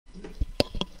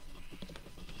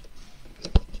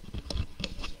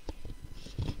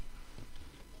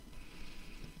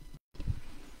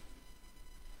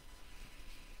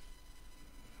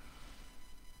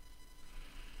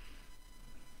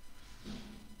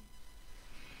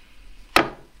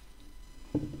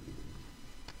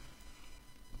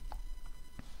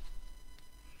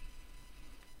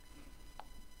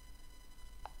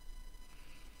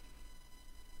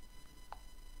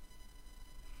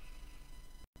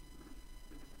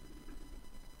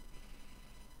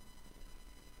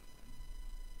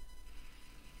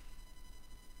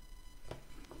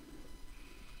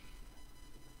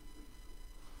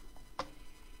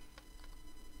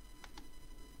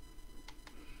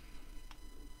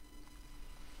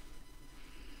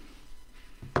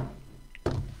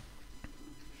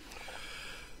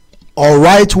All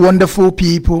right, wonderful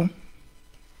people.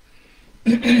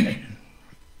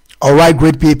 All right,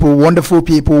 great people, wonderful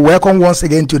people. Welcome once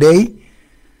again today.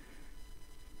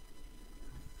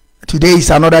 Today is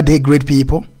another day, great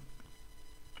people.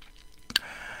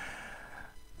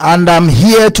 And I'm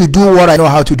here to do what I know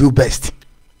how to do best.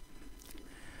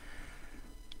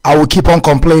 I will keep on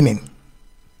complaining.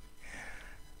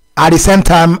 At the same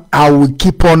time, I will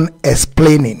keep on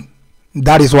explaining.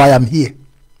 That is why I'm here.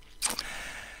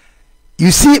 You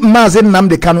see, Mazi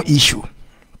Nnamdi Kanu issue.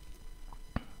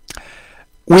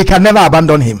 We can never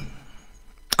abandon him.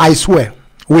 I swear,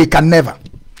 we can never.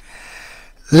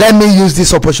 Let me use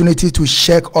this opportunity to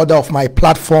check other of my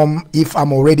platform if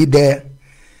I'm already there,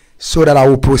 so that I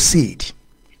will proceed.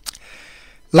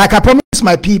 Like I promised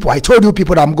my people, I told you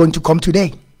people that I'm going to come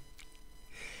today.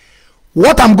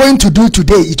 What I'm going to do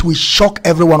today, it will shock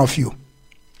every one of you.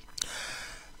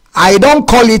 I don't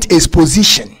call it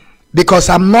exposition because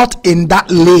I'm not in that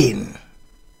lane.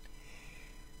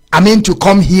 I mean to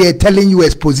come here telling you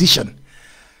exposition.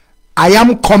 I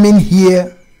am coming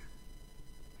here,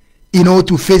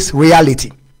 to face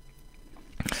reality.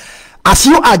 As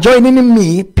you are joining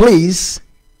me, please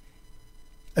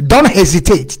don't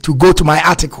hesitate to go to my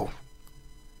article.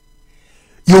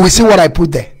 You will see what I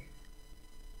put there.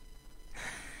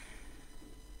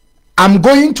 I'm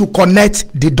going to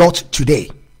connect the dots today.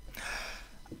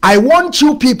 I want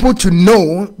you people to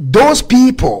know those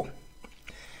people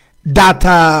that they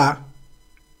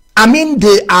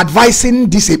are advising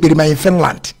this epidemic in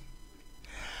Finland.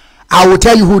 I will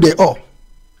tell you who they are.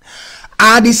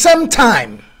 At the same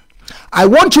time, I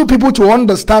want you people to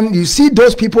understand, you see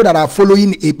those people that are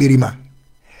following epidemic,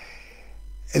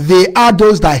 they are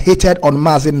those that hated on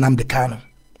Mazi Nnamdi Kanu.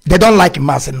 They don't like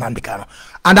Mazi Nnamdi Kanu.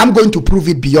 And I'm going to prove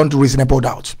it beyond reasonable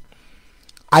doubt.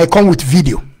 I come with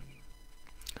video.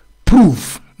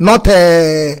 Proof. Not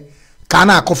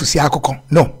Kana Kofusi.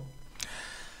 No.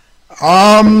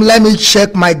 Let me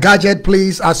check my gadget,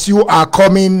 please. As you are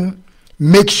coming,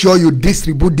 make sure you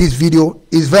distribute this video.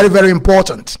 It's very, very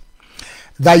important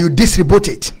that you distribute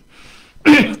it.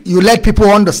 You let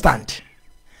people understand.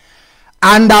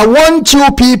 And I want you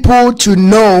people to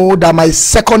know that my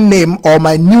second name, or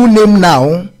my new name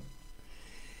now,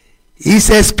 is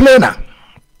Explainer.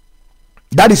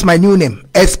 That is my new name,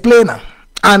 Explainer.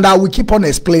 And I will keep on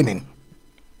explaining.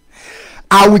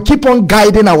 I will keep on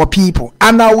guiding our people.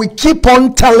 And I will keep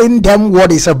on telling them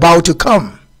what is about to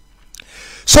come.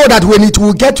 So that when it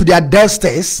will get to their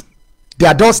doorsteps,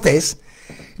 they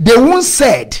won't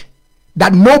say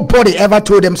that nobody ever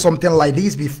told them something like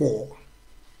this before.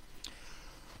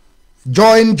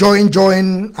 Join,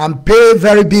 and pay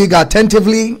very big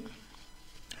attentively.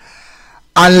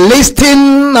 And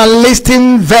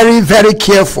listen very, very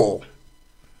careful.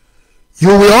 You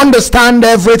will understand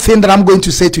everything that I'm going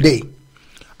to say today.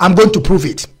 I'm going to prove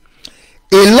it.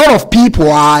 A lot of people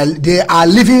are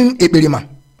living epidemic.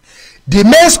 The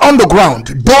mess on the ground,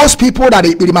 those people that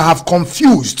epidemic have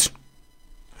confused,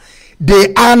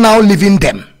 they are now living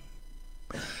them.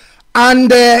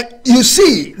 And you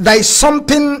see, there is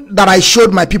something that I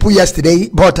showed my people yesterday,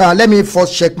 but let me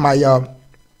first check my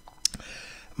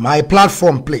my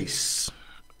platform, please.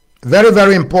 Very,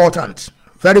 very important.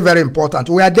 Very, very important.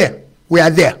 We are there. We are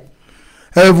there.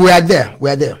 We are there. We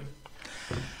are there.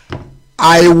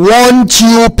 I want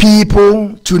you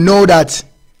people to know that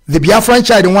the Biafran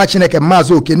child in watching like a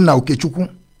Mazi Okechukwu.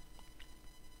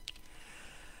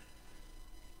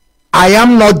 I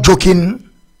am not joking.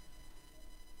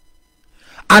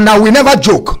 And I will never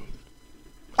joke.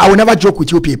 I will never joke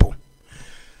with you people.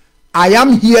 I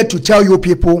am here to tell you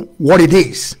people what it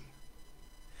is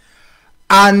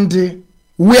and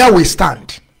where we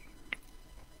stand.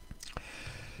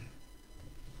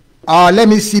 Let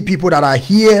me see people that are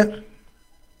here.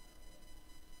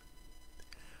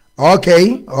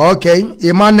 Okay.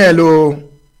 Emmanuel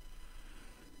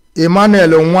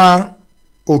Nwa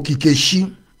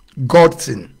Okikeshi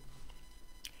Godson.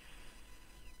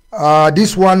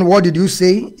 This one, what did you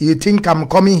say? You think I'm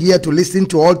coming here to listen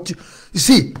to all? You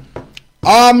see,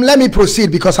 let me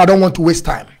proceed because I don't want to waste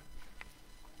time.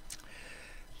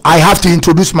 I have to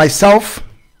introduce myself,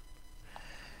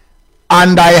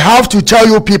 and I have to tell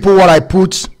you people what I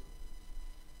put,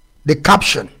 the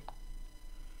caption,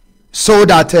 so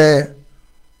that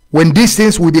when these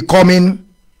things will be coming,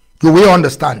 you will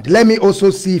understand. Let me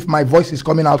also see if my voice is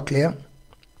coming out clear.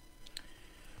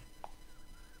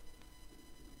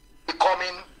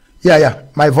 Yeah,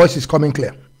 my voice is coming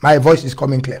clear. My voice is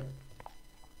coming clear.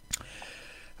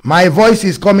 My voice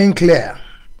is coming clear,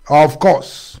 of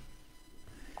course.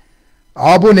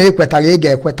 I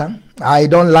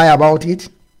don't lie about it.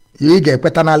 You get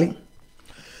personally.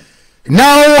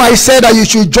 Now I said that you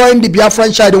should join the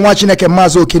Biafran child in watching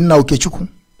Mazi Okinna Okechukwu,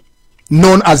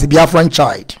 known as the Biafran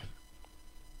child.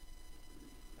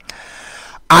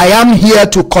 I am here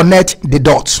to connect the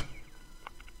dots.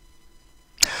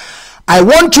 I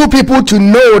want you people to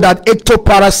know that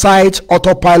ectoparasite,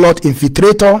 autopilot,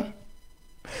 infiltrator,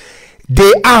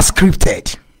 they are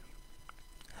scripted.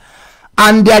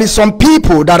 And there is some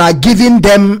people that are giving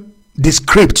them the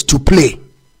script to play.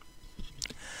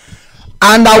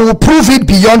 And I will prove it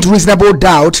beyond reasonable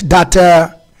doubt that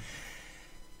the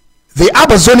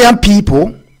Amazonian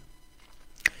people,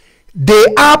 they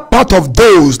are part of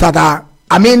those that are,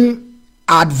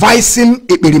 advising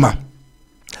Ekperima.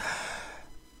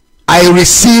 I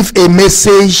received a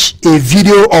message, a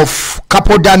video of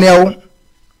Capo Daniel,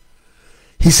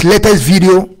 his latest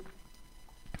video,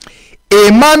 a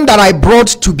man that I brought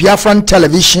to Biafran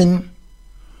television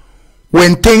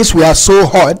when things were so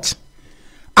hot.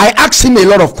 I asked him a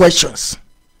lot of questions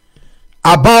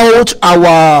about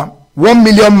our 1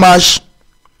 million march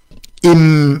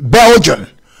in Belgium.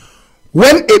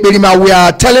 When we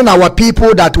are telling our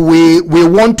people that we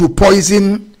want to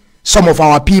poison some of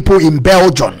our people in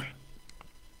Belgium.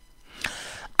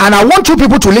 And I want you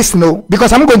people to listen,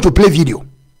 because I'm going to play video.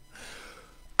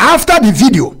 After the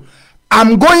video,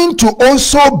 I'm going to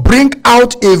also bring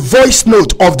out a voice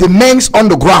note of the men on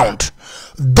the ground.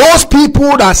 Those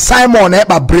people that Simon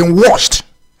Eber brainwashed.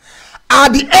 At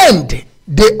the end,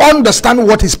 they understand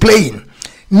what is playing.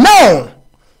 Now,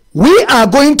 we are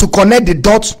going to connect the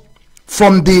dots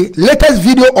from the latest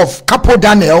video of Capo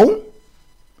Daniel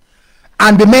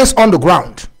and the men on the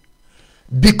ground.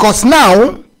 Because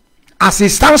now, as it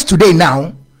stands today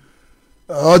now,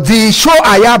 the show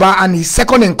Ayaba and his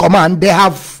second in command, they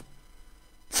have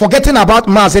forgetting about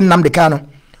Mazi Nnamdi Kanu.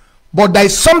 But there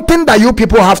is something that you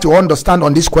people have to understand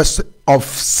on this question of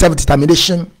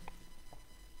self-determination.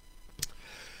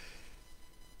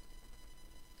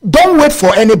 Don't wait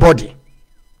for anybody.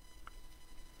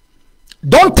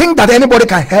 Don't think that anybody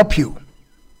can help you.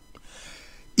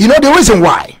 You know the reason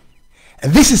why?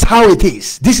 This is how it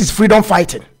is. This is freedom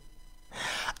fighting.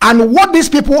 And what these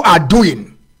people are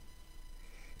doing,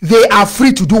 they are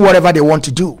free to do whatever they want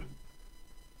to do.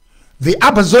 The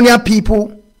Amazonian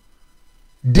people,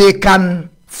 they can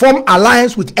form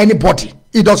alliance with anybody.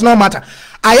 It does not matter.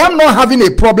 I am not having a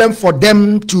problem for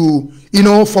them to,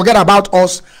 forget about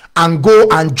us and go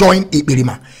and join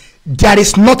Ekperima. There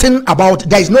is nothing about,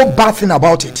 there is no bad thing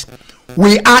about it.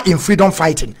 We are in freedom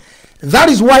fighting. That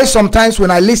is why sometimes when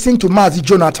I listen to Mazi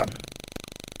Jonathan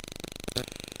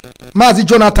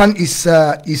is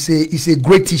a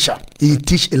great teacher. He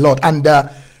teach a lot. And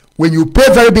when you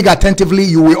pay very big attentively,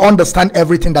 you will understand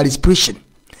everything that is preaching.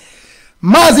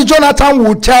 Mazi Jonathan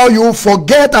will tell you,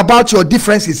 forget about your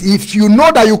differences. If you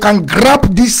know that you can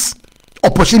grab this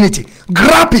opportunity,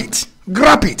 grab it.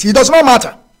 Grab it. It does not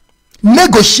matter.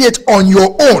 Negotiate on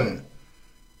your own.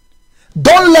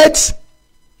 Don't let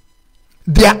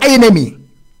their enemy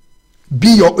be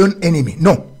your own enemy.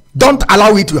 No. Don't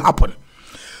allow it to happen.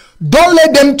 Don't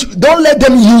let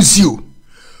them use you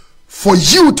for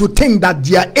you to think that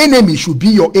their enemy should be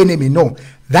your enemy. No.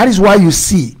 That is why you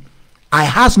see I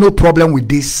has no problem with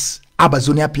this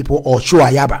Amazonian people or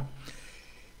Shoayaba.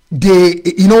 They,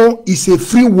 it's a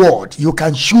free world. You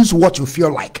can choose what you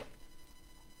feel like.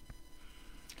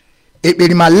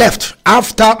 Ekperima left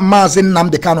after Mazi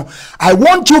Nnamdi Kanu. I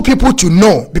want you people to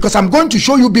know, because I'm going to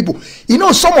show you people.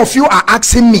 Some of you are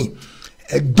asking me,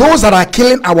 those that are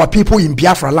killing our people in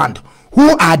Biafra land,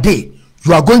 who are they?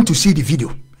 You are going to see the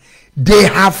video. They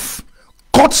have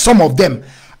caught some of them.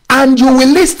 And you will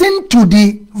listen to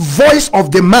the voice of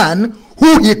the man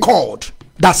who he called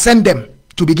that sent them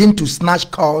to begin to snatch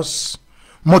cars,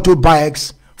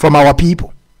 motorbikes from our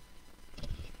people.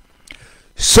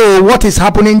 So what is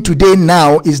happening today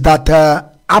now is that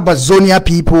Amazonia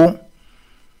people,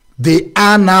 they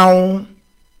are now,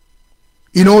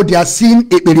 they are seeing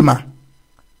Ekperima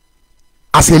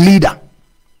as a leader.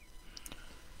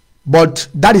 But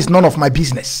that is none of my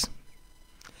business.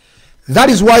 That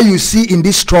is why you see in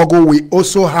this struggle, we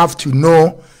also have to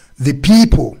know the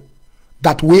people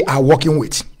that we are working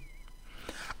with.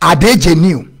 Are they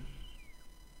genuine?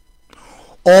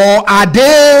 Or are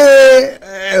they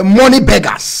money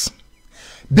beggars?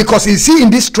 Because you see in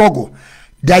this struggle,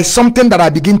 there is something that I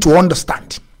begin to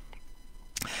understand.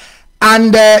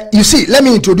 And you see, let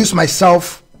me introduce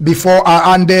myself before,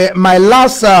 my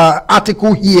last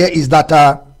article here is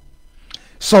that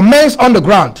some men on the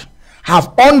ground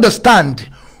have understand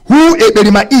who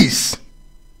Ekperima is,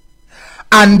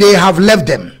 and they have left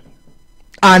them.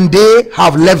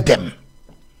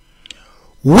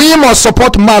 We must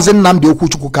support Mazi Nnamdi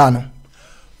Kanu.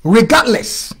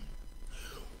 regardless,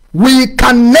 we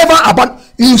can never abandon.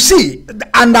 You see,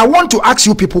 and I want to ask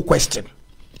you people question.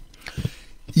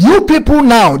 You people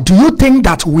now, do you think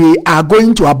that we are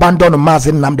going to abandon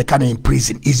Mazi Nnamdi Kanu in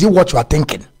prison? Is it what you are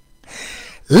thinking?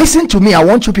 Listen to me. I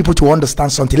want you people to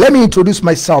understand something. Let me introduce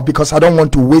myself because I don't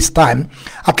want to waste time.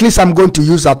 At least I'm going to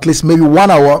use at least maybe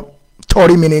 1 hour,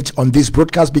 30 minutes on this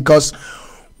broadcast because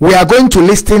we are going to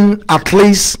listen at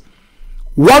least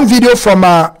one video from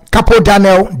Capo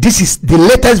Daniel. This is the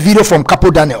latest video from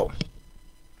Capo Daniel.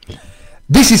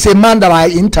 This is a man that I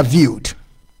interviewed.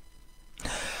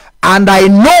 And I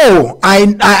know,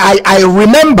 I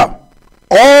remember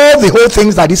all the whole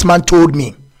things that this man told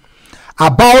me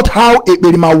about how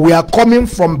we are coming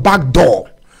from back door,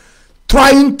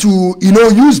 trying to,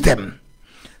 use them,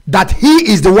 that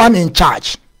he is the one in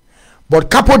charge.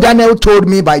 But Capo Daniel told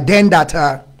me by then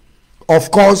that, of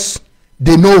course,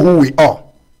 they know who we are.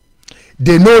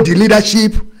 They know the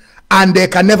leadership, and they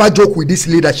can never joke with this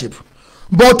leadership.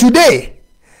 But today,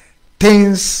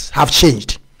 things have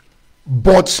changed.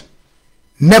 But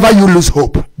never you lose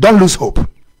hope. Don't lose hope.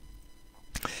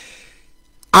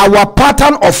 Our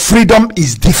pattern of freedom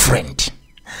is different.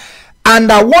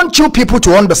 And I want you people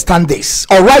to understand this.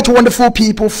 All right, wonderful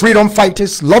people, freedom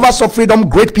fighters, lovers of freedom,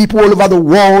 great people all over the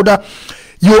world.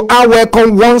 You are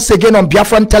welcome once again on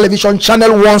Biafran Television,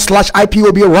 Channel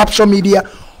 1/IPOB Rapture Media,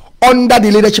 under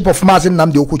the leadership of Mazi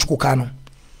Nnamdi Kanu.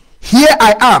 Here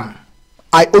I am.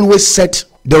 I always set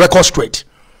the record straight.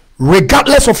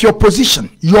 Regardless of your position,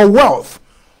 your wealth,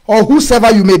 or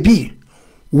whosoever you may be,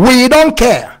 we don't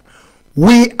care.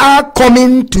 We are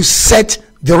coming to set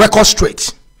the record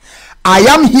straight. I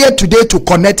am here today to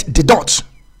connect the dots.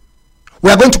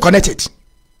 We are going to connect it.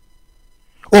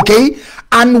 Okay?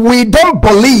 And we don't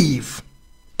believe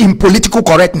in political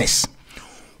correctness.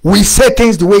 We say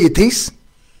things the way it is.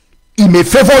 It may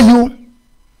favor you.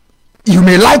 You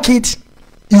may like it.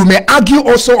 You may argue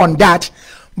also on that.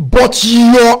 But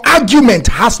your argument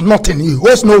has nothing. It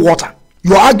holds no water.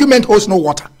 Your argument holds no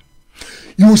water.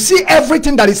 You see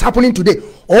everything that is happening today.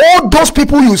 All those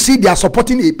people you see, they are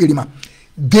supporting Epirima.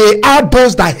 They are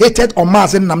those that hated on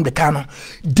Mazi Nnamdi Kanu.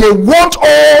 They want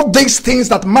all these things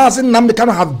that Mazi Nnamdi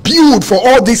Kanu have built for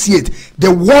all these years. They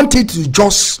want it to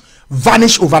just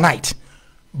vanish overnight.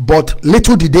 But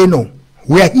little did they know,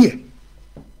 we are here.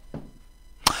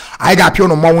 I got you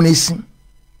on.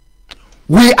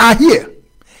 We are here.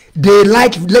 They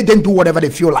let them do whatever they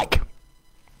feel like.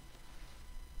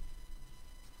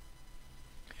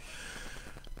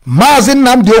 Mazi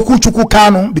Nnamdi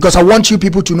Kanu, because I want you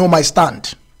people to know my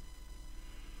stand.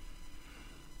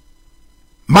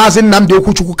 Mazi Nnamdi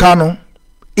Kanu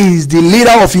is the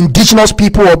leader of indigenous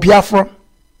people of Biafra,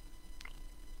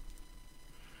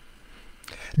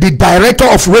 the director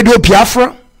of Radio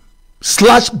Biafra /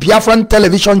 Biafran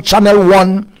Television Channel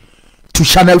 1 to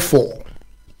Channel 4.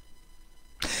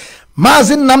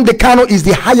 Mazi Nnamdi Kanu is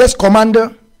the highest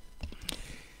commander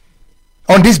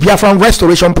on this Biafran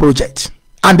restoration project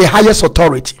and the highest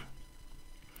authority.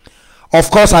 Of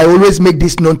course, I always make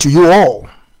this known to you all.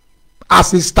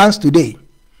 As it stands today,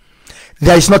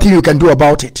 there is nothing you can do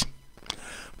about it.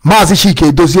 Mazi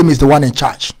Shike Doziem is the one in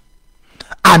charge,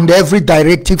 and every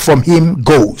directive from him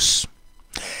goes.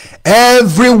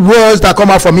 Every word that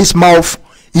come out from his mouth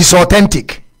is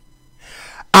authentic,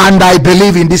 and I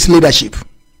believe in this leadership.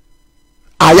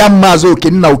 I am Mazo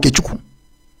Kenina Okechukwu,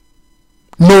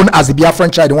 known as the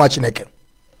Biafran child in Wachineke.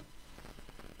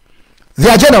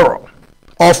 Their general.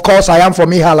 Of course, I am from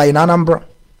Ihala in Anambra.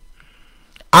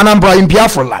 Anambra in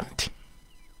Biafra land.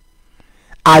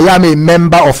 I am a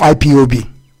member of IPOB.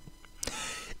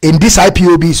 In this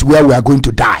IPOB is where we are going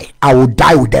to die. I will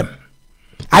die with them.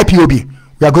 IPOB,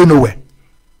 we are going nowhere.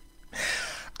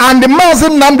 And the Mazi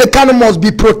Nnamdi Kanu must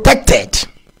be protected.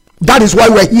 That is why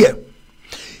we are here.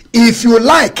 If you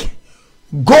like,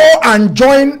 go and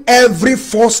join every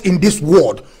force in this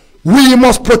world. We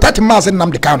must protect Mazi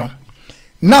Nnamdi Kanu.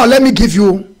 Now let me give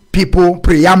you people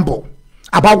preamble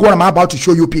about what I'm about to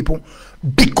show you people,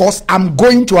 because I'm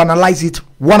going to analyze it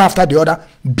one after the other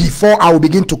before I will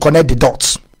begin to connect the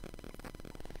dots.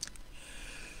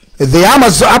 The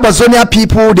Amazonia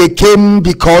people, they came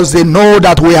because they know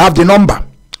that we have the number.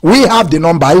 We have the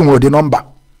number. I know the number.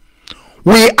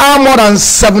 We are more than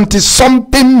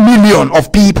 70-something million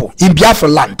of people in Biafra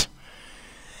land.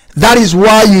 That is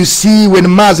why you see when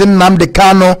Mazi Nnamdi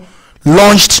Kanu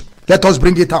launched, let us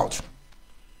bring it out.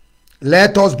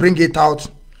 Let us bring it out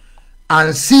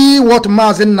and see what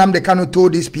Mazi Nnamdi Kanu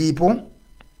told these people.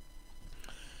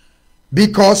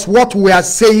 Because what we are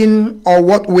saying or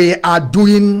what we are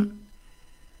doing,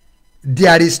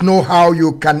 there is no how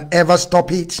you can ever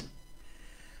stop it.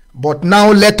 But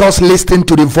now let us listen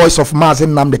to the voice of Mazi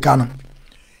Nnamdi Kanu.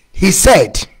 He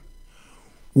said,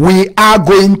 we are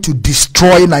going to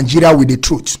destroy Nigeria with the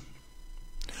truth.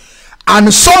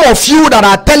 And some of you that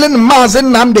are telling Mazi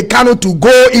Nnamdi Kanu to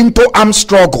go into armed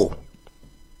struggle,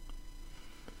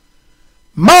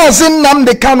 Mazi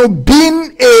Nnamdi Kanu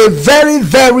being a very,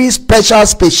 very special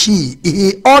species,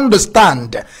 he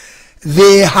understands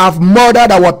they have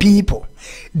murdered our people.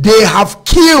 They have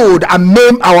killed and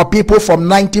maimed our people from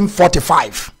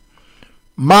 1945.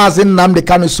 Mazi Nnamdi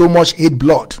Kanu so much hate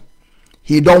blood.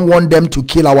 He don't want them to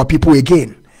kill our people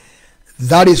again.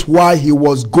 That is why he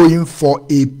was going for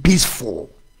a peaceful,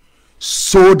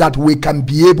 so that we can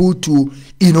be able to,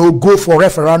 go for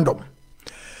referendum.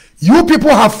 You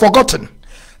people have forgotten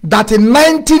that in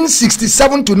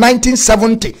 1967 to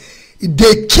 1970,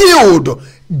 they killed,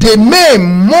 they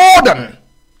maimed more than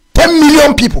 10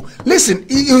 million people. Listen,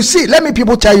 you see, let me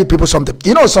tell you people something.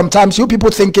 Sometimes you people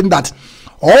thinking that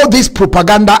all this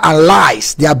propaganda and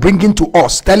lies they are bringing to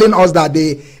us, telling us that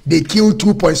they killed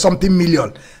 2-point-something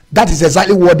million. That is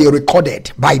exactly what they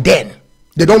recorded by then.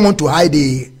 They don't want to hide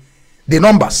the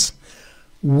numbers.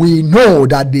 We know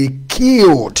that they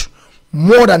killed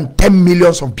more than 10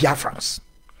 millions of Biafrans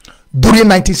during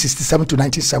 1967 to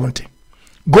 1970.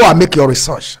 Go and make your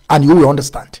research and you will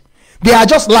understand. They are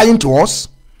just lying to us,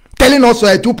 telling us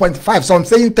 2.5, some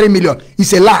saying 3 million.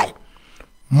 It's a lie.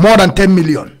 More than 10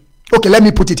 million. Okay, let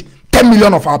me put it. 10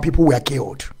 million of our people were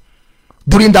killed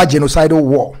during that genocidal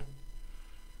war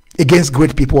against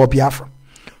great people of Biafra.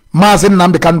 Mazi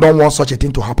Nnamdi Kanu don't want such a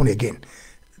thing to happen again.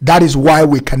 That is why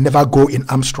we can never go in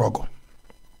armed struggle.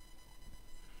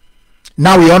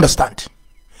 Now we understand.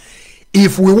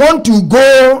 If we want to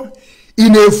go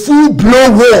in a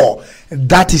full-blown war,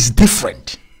 that is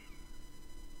different.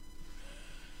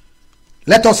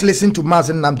 Let us listen to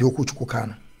Mazi Nnamdi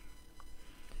Kanu.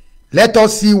 Let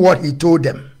us see what he told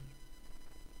them.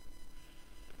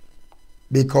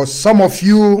 Because some of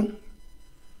you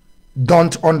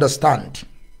don't understand.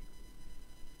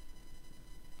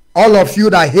 All of you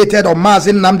that hated on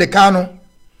Mazi Nnamdi Kanu,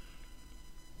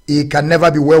 it can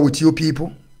never be well with you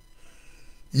people.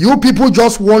 You people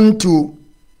just want to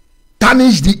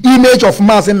tarnish the image of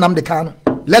Mazi Nnamdi Kanu.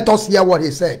 Let us hear what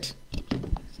he said.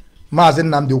 Mazi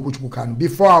Nnamdi Kanu.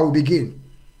 Before I will begin.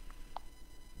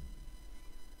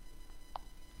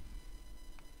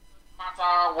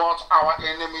 What our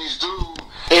enemies do,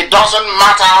 it doesn't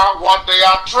matter what they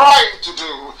are trying to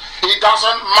do, it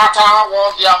doesn't matter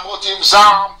what their motives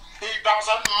are, it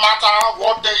doesn't matter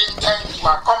what they intend to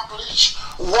accomplish.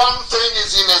 One thing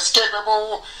is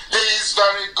inescapable: this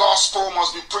very gospel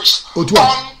must be preached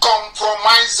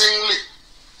uncompromisingly.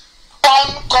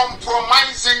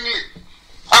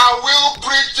 I will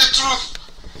preach the truth,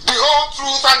 the whole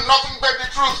truth and nothing but the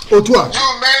truth. You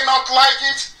may not like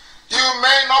it, you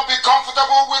may not be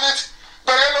comfortable with it,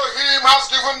 but Elohim has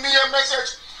given me a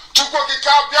message.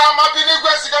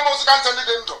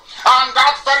 And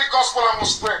that very gospel I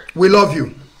must pray. We love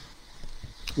you.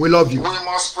 We love you. We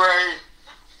must pray.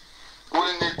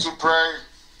 We need to pray.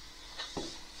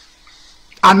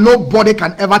 And nobody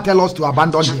can ever tell us to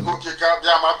abandon him.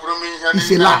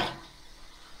 It's a lie.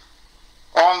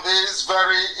 On this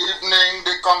very evening,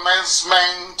 the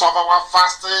commencement of our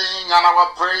fasting and our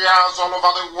prayers all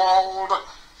over the world,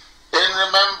 in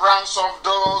remembrance of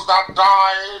those that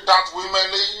died, that we may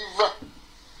live,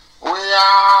 we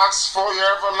ask for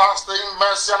your everlasting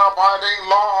mercy and abiding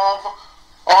love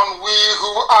on we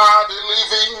who are the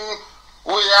living.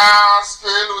 We ask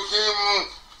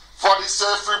Elohim for the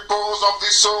safe repose of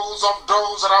the souls of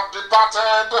those that have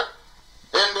departed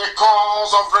in the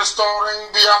cause of restoring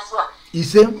Biafra.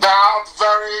 That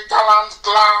very gallant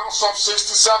class of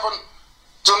 67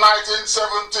 to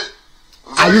 1970,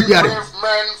 very brave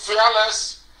men,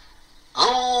 fearless,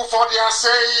 who for their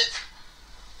sake,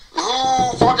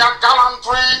 who for their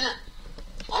gallantry,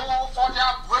 who for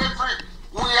their bravery,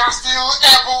 we are still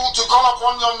able to call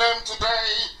upon your name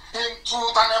today in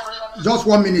truth and every... Just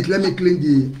 1 minute, let me clean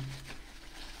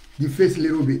the face a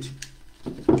little bit.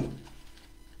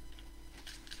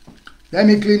 Let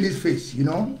me clean this face,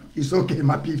 It's okay,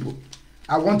 my people.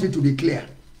 I want it to be clear.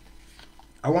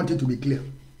 I want it to be clear.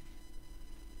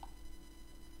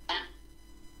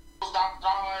 That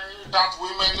die, that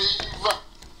we may live.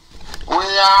 We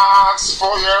ask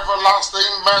for your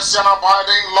everlasting mercy and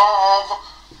abiding love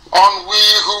on we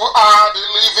who are the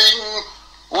living.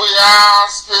 We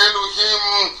ask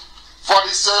Elohim for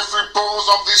the safe repose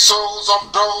of the souls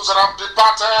of those that have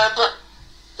departed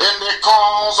in the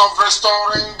cause of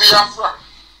restoring Biafra.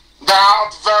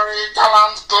 That very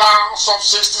gallant class of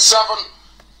 67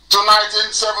 to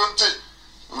 1970,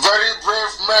 very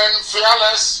brave men,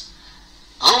 fearless,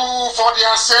 who for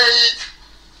their sake,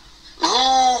 who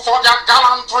for their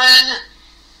gallantry,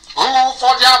 who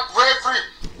for their bravery,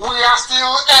 we are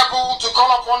still able to call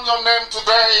upon your name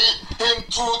today in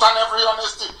truth and every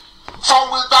honesty. For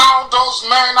without those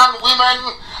men and women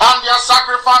and their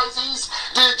sacrifices,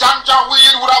 the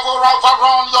Janjaweed would have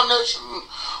overrun your nation.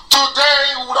 Today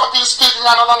we would have been speaking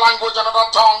another language, another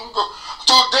tongue.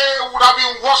 Today we would have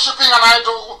been worshipping an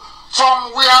idol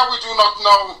from where we do not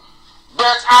know.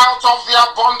 But out of the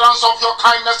abundance of your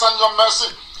kindness and your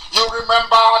mercy, you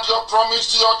remembered your promise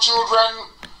to your children.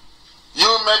 You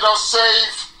made us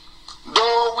safe.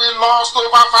 Though we lost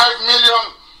over 5 million,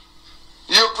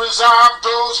 you preserved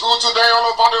those who today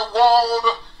all over the world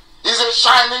is a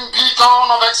shining beacon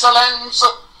of excellence.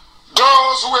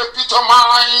 Those who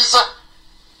epitomize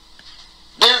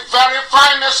the very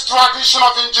finest tradition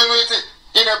of ingenuity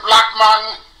in a black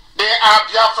man. They are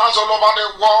Biafrans all over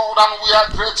the world, and we are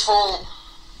grateful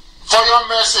for your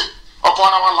mercy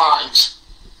upon our lives.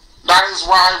 That is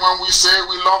why when we say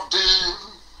we love thee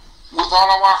with all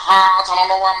our heart and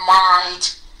all our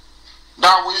might,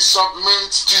 that we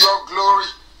submit to your glory,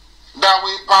 that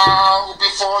we bow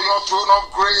before your throne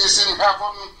of grace in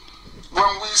heaven,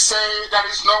 when we say there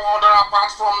is no other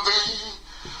apart from thee,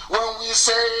 when we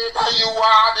say that you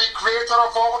are the creator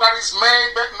of all that is made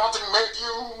but nothing made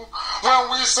you, when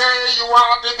we say you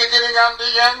are the beginning and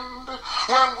the end,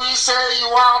 when we say you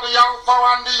are the Alpha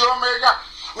and the Omega,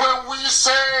 when we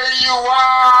say you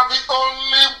are the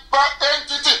only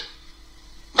entity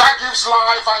that gives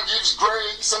life and gives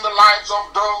grace in the lives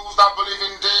of those that believe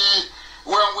in thee,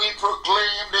 when we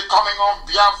proclaim the coming of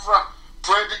Biafra,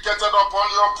 predicated upon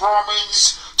your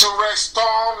promise to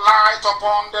restore light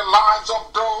upon the lives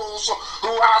of those who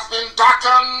have been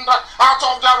darkened out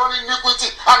of their own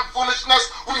iniquity and foolishness.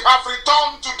 We have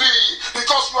returned to thee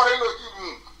because you are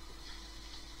Elohim.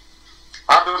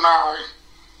 Adonai,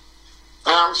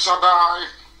 El Shaddai,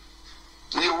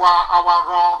 you are our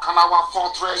rock and our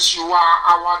fortress. You are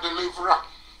our deliverer.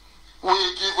 We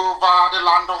give over the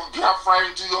land of Biafra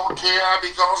into your care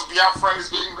because Biafra is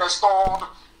being restored.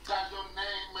 That your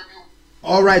name may be...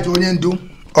 All right, Onyendu.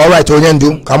 All right,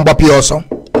 Onyendu. Kambapi also.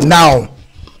 Now,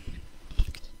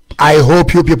 I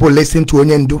hope you people listen to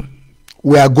Onyendu.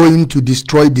 We are going to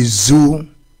destroy the zoo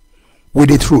with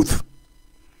the truth.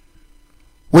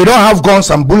 We don't have guns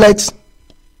and bullets,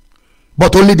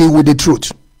 but only with the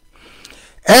truth.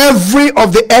 Every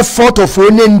of the effort of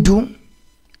Onyendu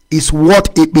is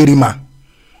what Ekperima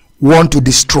want to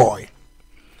destroy.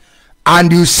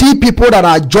 And you see people that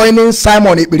are joining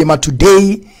Simon Ekperima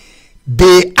today,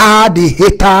 they are the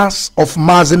haters of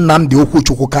Mazi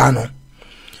Nnamdi Kanu.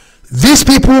 These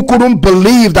people couldn't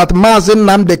believe that Mazi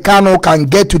Nnamdi Kanu can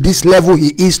get to this level he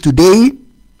is today.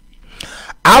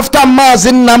 After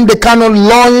Mazi Nnamdi Kanu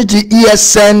launched the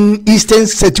ESN, Eastern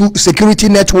Security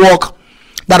Network,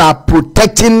 that are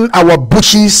protecting our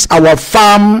bushes, our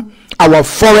farm, our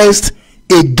forest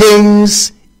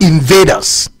against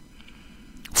invaders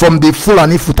from the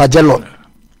Fulani Futajelon.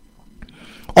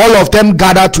 All of them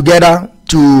gathered together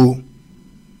to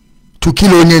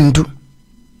kill Onyendu.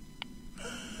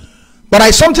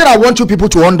 But something I want you people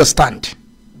to understand.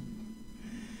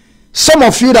 Some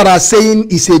of you that are saying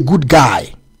he's a good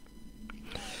guy,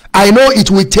 I know it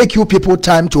will take you people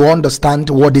time to understand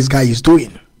what this guy is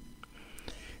doing.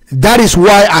 That is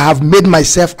why I have made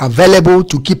myself available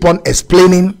to keep on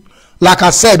explaining. Like I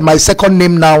said, my second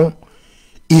name now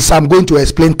is I'm going to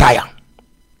explain Tire.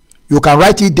 You can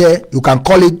write it there. You can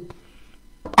call it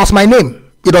as my name.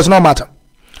 It does not matter.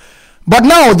 But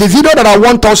now the video that I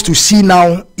want us to see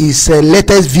now is a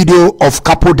latest video of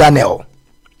Capo Daniel.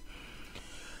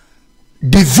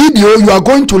 The video, you are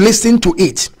going to listen to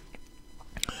it.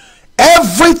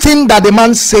 Everything that the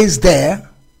man says there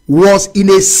was in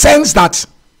a sense that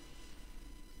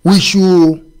we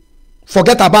should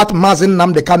forget about Mazi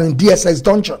Nnamdi Kanu in DSS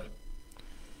dungeon.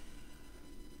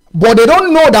 But they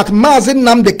don't know that Mazi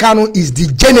Nnamdi Kanu is the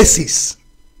genesis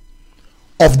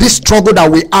of this struggle that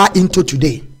we are into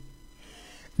today,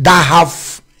 that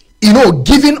have,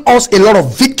 given us a lot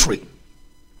of victory.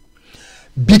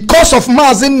 Because of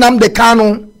Mazi Nnamdi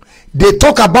Kanu, they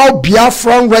talk about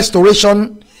Biafran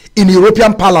restoration in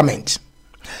European Parliament.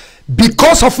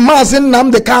 Because of Mazi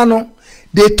Nnamdi Kanu,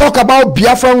 they talk about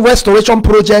Biafran restoration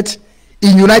project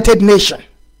in United Nations.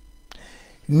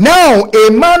 Now,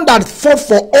 a man that fought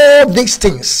for all these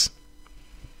things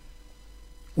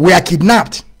were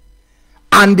kidnapped.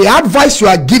 And the advice you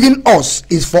are giving us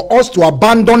is for us to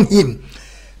abandon him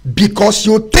because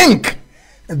you think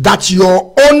that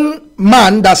your own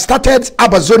man that started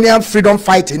Amazonian freedom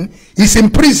fighting is in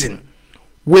prison.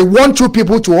 We want you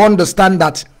people to understand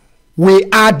that we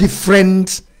are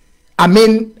different. I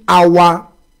mean, the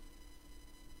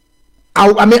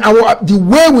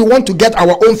way we want to get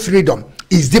our own freedom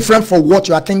is different from what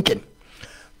you are thinking.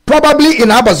 Probably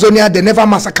in Amazonia, they never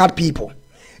massacred people.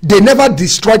 They never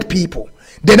destroyed people.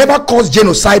 They never caused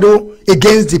genocidal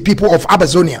against the people of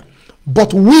Amazonia.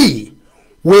 But we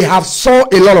have saw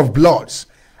a lot of bloods,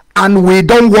 and we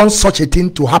don't want such a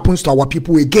thing to happen to our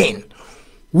people again.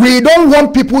 We don't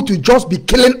want people to just be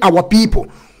killing our people.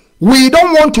 We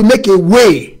don't want to make a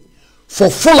way for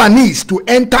Fulanis to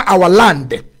enter our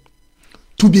land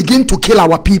to begin to kill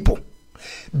our people.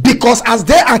 Because as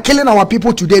they are killing our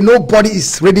people today, nobody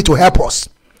is ready to help us.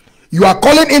 You are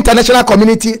calling international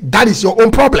community, that is your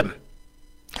own problem.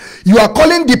 You are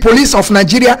calling the police of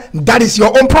Nigeria, that is your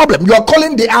own problem. You are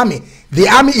calling the army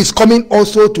is coming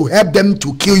also to help them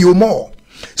to kill you more.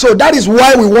 So that is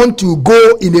why we want to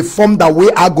go in a form that we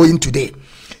are going today,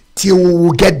 till we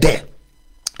will get there,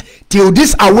 till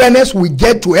this awareness will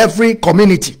get to every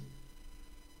community.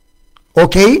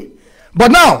 Okay,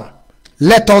 but now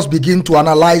let us begin to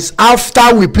analyze.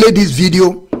 After we play this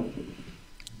video,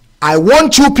 I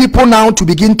want you people now to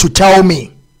begin to tell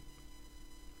me,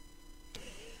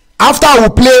 after I will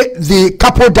play the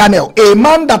Capo Daniel, a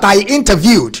man that I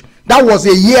interviewed, that was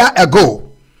a year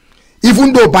ago,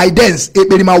 even though by then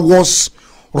Ebelima was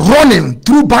running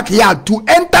through backyard to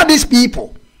enter these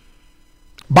people.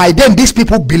 By then these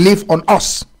people believe on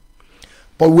us.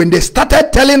 But when they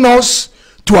started telling us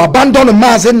to abandon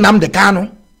Mazi Nnamdi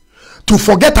Kanu, to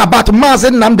forget about Mazi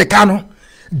Nnamdi Kanu,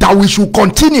 that we should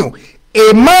continue,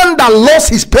 a man that lost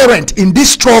his parent in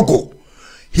this struggle,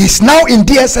 he's now in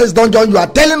DSS dungeon. You are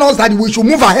telling us that we should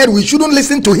move ahead. We shouldn't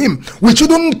listen to him. We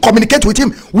shouldn't communicate with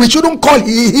him. We shouldn't call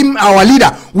him our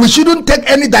leader. We shouldn't take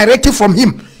any directive from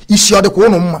him.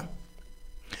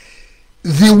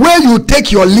 The way you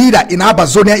take your leader in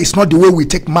Amazonia is not the way we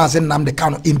take Mazi Nnamdi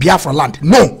Kanu in Biafra land.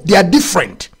 No, they are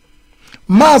different.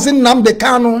 Mazi Nnamdi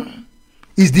Kanu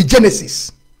is the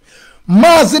genesis.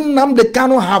 Mazi Nnamdi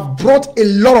Kanu have brought a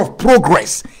lot of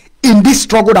progress in this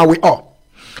struggle that we are.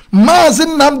 Mazi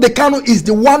Nnamdi Kanu is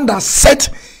the one that set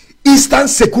Eastern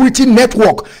Security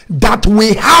Network, that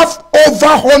we have over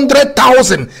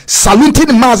 100,000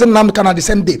 saluting Mazi Nnamdi Kanu at the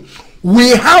same day. We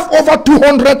have over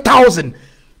 200,000,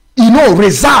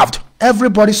 reserved.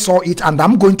 Everybody saw it, and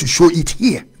I'm going to show it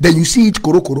here. Then you see it,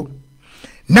 koro.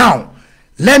 Now,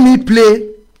 let me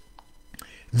play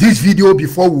this video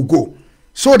before we go,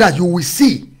 so that you will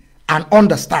see and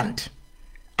understand.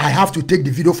 I have to take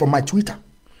the video from my Twitter.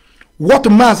 What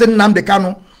Mazi Nnamdi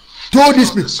Kanu told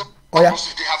these people. Oh yeah.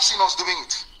 They have seen us doing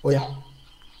it. Oh yeah.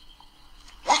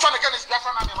 Which one again is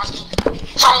Biafran army? I'm asking you.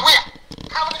 From where?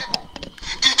 How many people?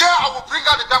 The day I will bring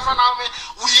out the Biafran army,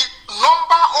 we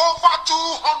number over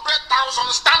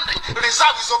 200,000 standing.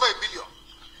 Reserve is over 1 billion.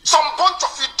 Some bunch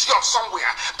of idiots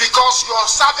somewhere, because you are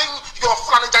serving your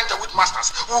Fulani Janja with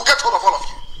masters. We will get hold of all of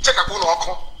you. Check a bono or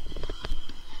come.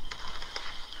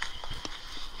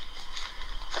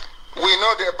 We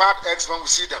know they're bad eggs when we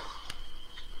see them.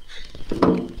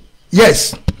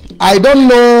 Yes, I don't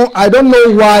know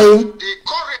why.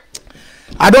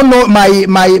 I don't know.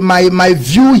 My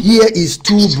view here is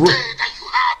too bright.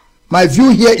 My view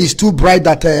here is too bright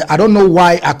that I don't know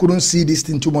why I couldn't see this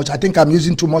thing too much. I think I'm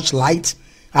using too much light.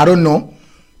 I don't know,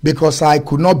 because I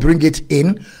could not bring it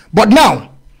in. But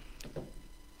now,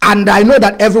 and I know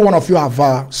that every one of you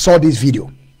have saw this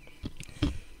video.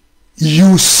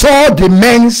 You saw the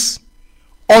men's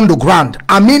on the ground.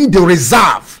 I mean the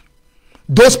reserve.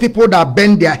 Those people that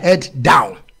bend their head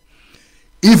down.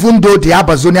 Even though the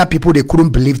Amazonia people, they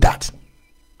couldn't believe that.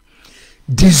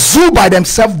 The zoo by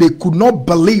themselves, they could not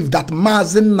believe that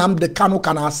Mazi Nnamdi Kanu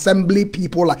can assemble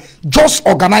people, like just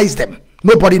organize them.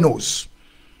 Nobody knows.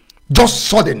 Just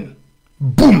sudden,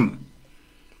 boom,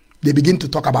 they begin to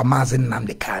talk about Mazi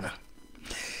Nnamdi Kanu.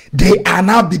 They are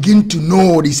now begin to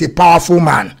know he's a powerful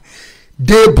man.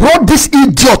 They brought this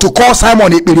idiot to call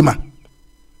Simon Ekperima.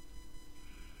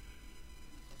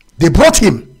 They brought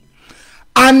him.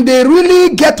 And they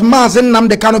really get Mazi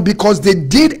Nnamdi Kanu because they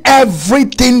did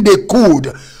everything they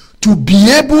could to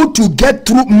be able to get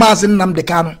through Mazi Nnamdi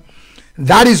Kanu.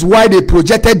 That is why they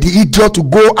projected the idiot to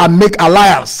go and make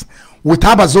alliance with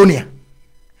Amazonia.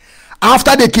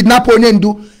 After they kidnap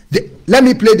Onyendu, let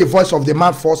me play the voice of the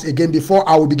man first again before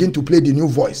I will begin to play the new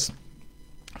voice.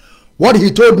 What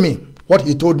he told me.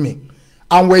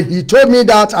 And when he told me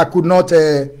that, I could not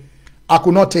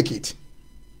take it.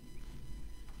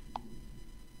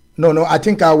 No, I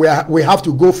think we have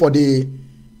to go for the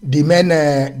men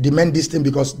this thing,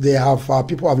 because they have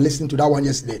people have listened to that one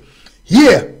yesterday.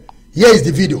 Here is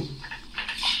the video.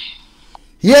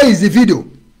 Here is the video.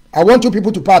 I want you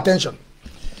people to pay attention.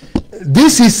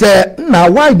 This is now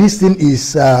why this thing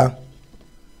is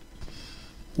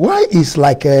why is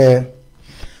like I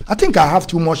think I have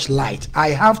too much light. I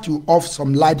have to off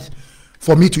some light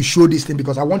for me to show this thing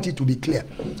because I want it to be clear.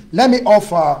 Let me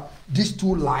offer these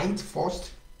two lights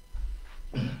first.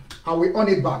 I will on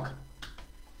it back.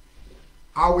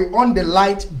 I will on the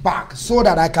light back so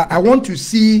that I want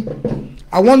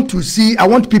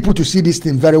people to see this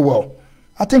thing very well.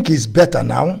 I think it's better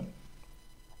now.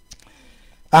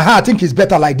 I think it's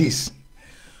better like this.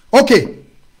 Okay.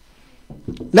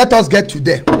 Let us get to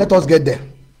there. Let us get there.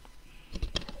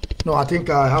 No, I think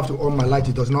I have to on my light.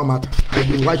 It does not matter.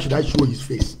 Why should I show his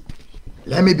face?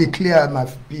 Let me be clear, my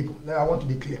people. I want to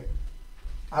be clear.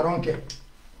 I don't care.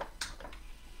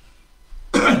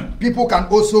 People can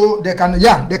also, they can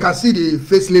see the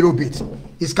face a little bit.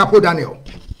 It's Capo Daniel.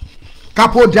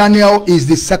 Capo Daniel is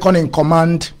the second in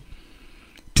command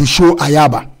to show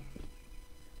Ayaba.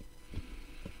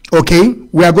 Okay,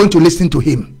 we are going to listen to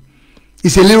him.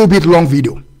 It's a little bit long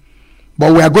video,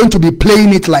 but we are going to be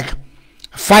playing it like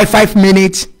 5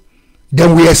 minutes,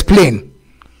 then we explain.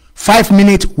 5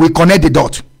 minutes, we connect the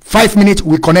dot. 5 minutes,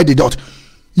 we connect the dot.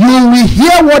 You will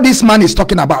hear what this man is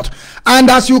talking about. And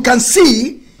as you can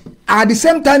see, at the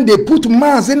same time, they put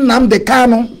Mazi Nnamdi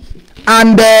Kanu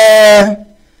and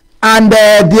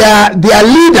their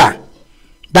leader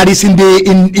that is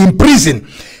in prison.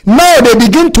 Now they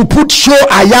begin to put Show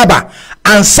Ayaba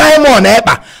and Simon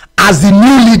Eba as the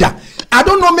new leader. I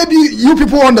don't know, maybe you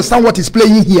people understand what is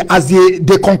playing here as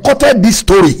they concocted this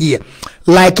story here.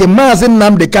 Like a Mazi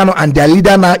Nnamdi Kanu and their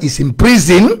leader now is in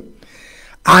prison,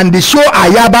 and the Show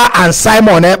Ayaba and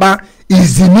Simon Eba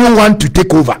is the new one to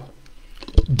take over.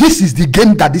 This is the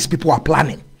game that these people are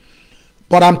planning.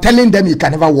 But I'm telling them you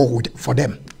can never work for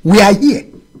them. We are here.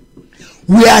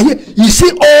 We are here. You see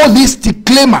all this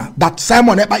disclaimer that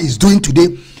Simon Eba is doing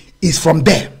today is from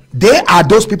there. They are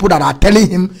those people that are telling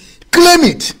him, claim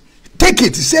it, take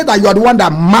it, say that you are the one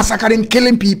that massacring,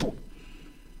 killing people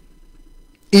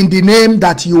in the name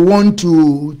that you want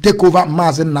to take over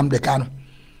Mazi Nnamdi Kanu.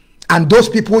 And those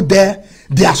people there,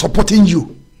 they are supporting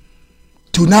you.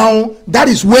 To now, that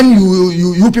is when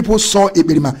you people saw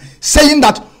Iberima saying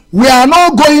that we are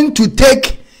not going to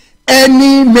take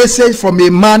any message from a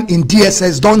man in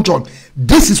DSS dungeon.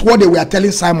 This is what they were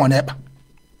telling Simon Eba.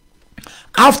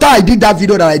 After I did that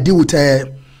video that I did with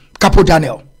Capo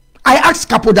Daniel, I asked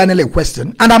Capo Daniel a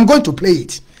question, and I'm going to play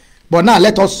it. But now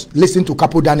let us listen to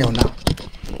Capo Daniel now.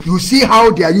 You see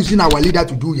how they are using our leader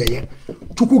to do yeah.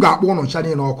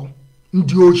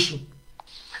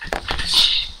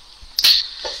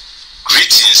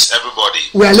 Greetings, everybody.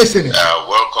 We are listening.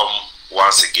 Welcome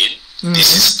once again.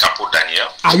 This is Capo Daniel.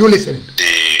 Are you listening?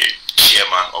 The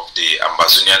chairman of the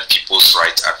Ambazonian People's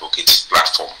Rights Advocates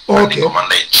Platform, okay, and the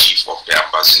commander-in-chief of the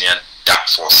Ambazonian Dark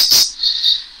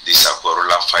Forces. These are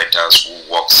guerrilla fighters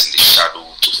who works in the shadow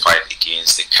to fight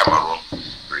against the Cameroon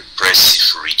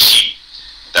repressive regime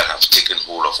that have taken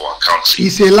hold of our country.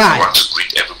 It's a lie. I want to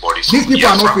greet everybody from These people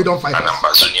Biafra are not freedom fighters and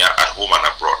Ambazonia at home and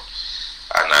abroad.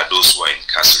 And those who are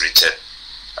incarcerated,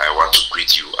 I want to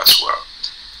greet you as well.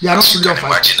 As you can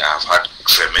imagine, I have had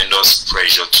tremendous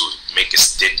pressure to make a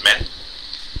statement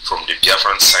from the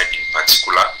Biafran side in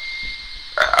particular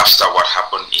after what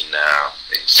happened in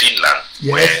Finland,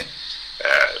 yes, where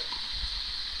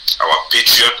our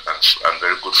patriot and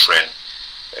very good friend,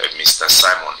 Mr.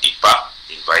 Simon Ipa,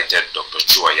 invited Dr.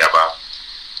 Ayaba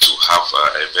to have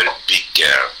a very big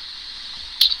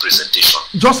presentation.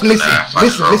 Just listen,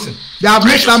 listen. They have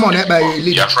made Simon Eba a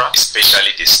leader. Biafra,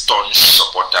 especially the staunch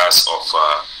supporters of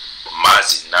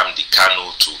Mazi Nnamdi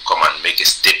Kanu to come and make a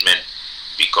statement,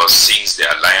 because since the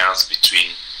alliance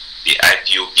between the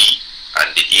IPOB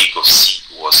and the AGOC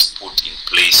was put in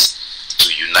place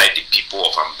to unite the people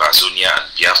of Ambazonia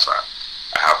and Biafra,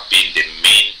 I have been the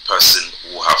main person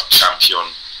who have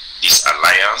championed this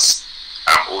alliance.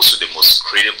 I'm also the most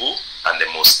credible and the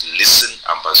most listened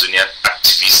Ambazonian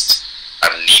activist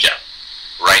and leader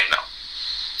right now.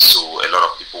 So a lot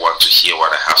of people want to hear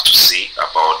what I have to say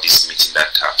about this meeting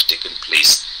that have taken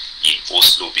place in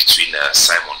Oslo between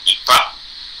Simon Ipa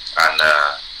and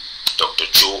Dr.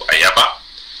 Ayaba.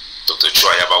 Dr.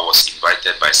 Ayaba was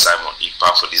invited by Simon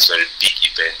Ipa for this very big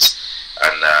event.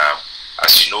 And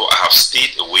as you know, I have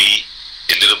stayed away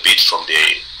a little bit from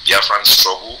the Biafran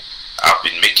struggle. I've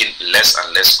been making less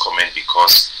and less comment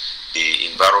because the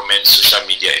environment, social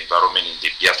media environment in the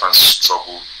Biafran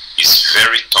struggle is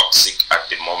very toxic at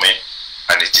the moment,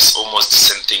 and it is almost the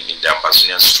same thing in the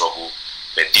Ambazonian struggle,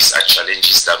 but these are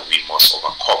challenges that we must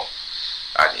overcome.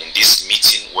 And in this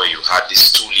meeting where you had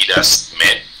these two leaders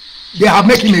met, they are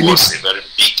making it was a very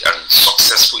big and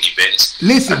successful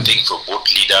Listen. I think for both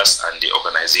leaders and the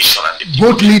organization and the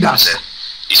people both leaders,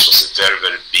 this was a very,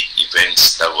 very big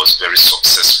event that was very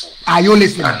successful. Are you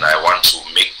listening? And I want to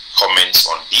make comments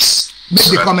on this. Make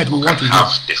so the that comment we want to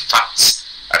have the facts,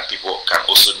 and people can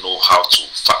also know how to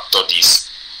factor this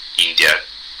in their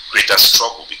greater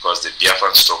struggle, because the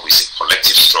Biafran struggle is a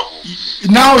collective struggle.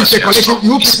 Now it's a collective.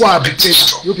 You people are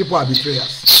betrayers. You people are betrayers.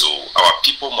 So our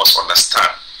people must understand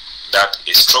that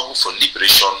a struggle for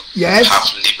liberation yes. have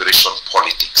liberation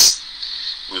politics.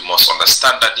 We must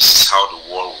understand that this is how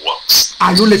the world works.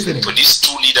 Are you listening? For these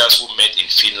two leaders who met in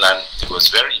Finland, it was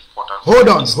very important.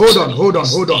 Hold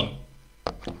on.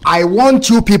 I want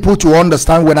you people to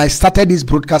understand, when I started this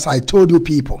broadcast, I told you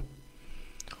people,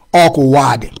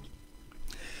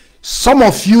 some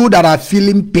of you that are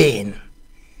feeling pain,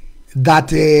 that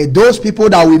those people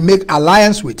that we make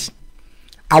alliance with,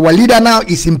 our leader now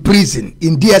is in prison,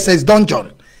 in DSS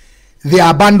dungeon. They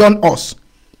abandoned us.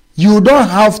 You don't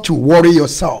have to worry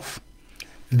yourself.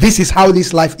 This is how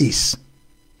this life is.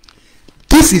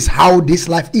 This is how this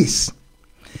life is.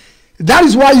 That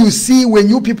is why you see when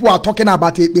you people are talking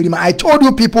about it, I told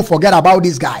you people forget about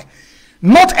this guy.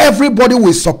 Not everybody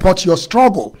will support your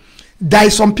struggle. There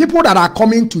is some people that are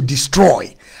coming to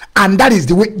destroy, and that is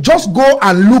the way. Just go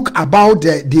and look about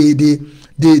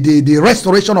the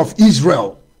restoration of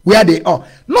Israel, where they are.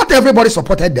 Not everybody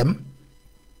supported them.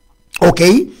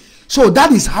 Okay, so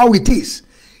that is how it is.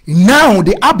 Now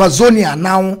the Abazonia,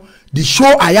 now the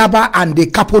Show Ayaba and the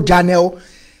Capo Daniel,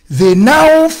 they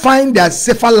now find their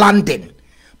safer landing.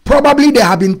 Probably they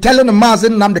have been telling Mazi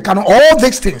Nnamdi Kanu all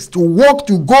these things to work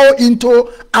to go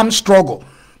into armed struggle.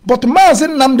 But Mazi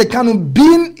Nnamdi Kanu,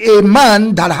 being a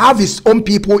man that have his own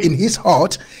people in his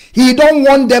heart, he don't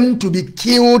want them to be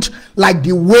killed like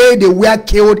the way they were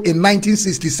killed in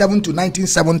 1967 to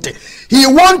 1970. He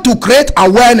want to create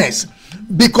awareness,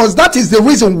 because that is the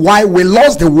reason why we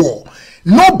lost the war.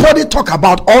 Nobody talk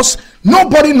about us,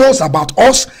 nobody knows about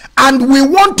us, and we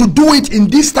want to do it in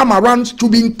this time around to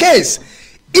be in case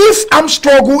if armed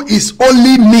struggle is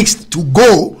only mixed to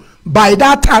go, by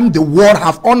that time the world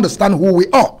have understand who we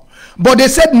are. But they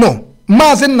said no.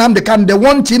 Mazi Nnamdi Kanu, they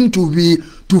want him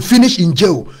to finish in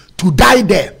jail, to die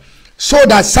there, so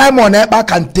that Simon Ekpa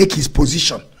can take his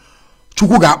position. We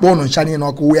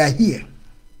are here.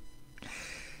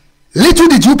 Little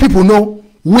did you people know,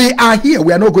 we are here.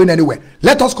 We are not going anywhere.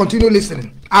 Let us continue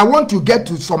listening. I want to get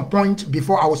to some point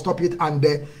before I will stop it and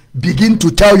begin to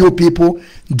tell you people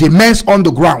the men's on the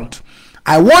ground.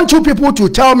 I want you people to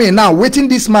tell me now, waiting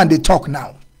this man they talk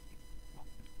now,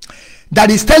 that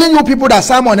is telling you people that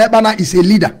Simon Ekpa is a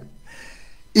leader.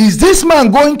 Is this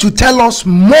man going to tell us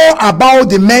more about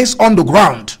the men's on the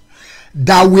ground,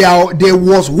 that they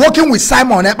was working with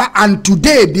Simon Ekpa, and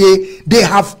today they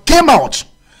have came out,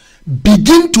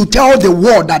 begin to tell the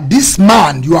world that this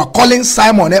man you are calling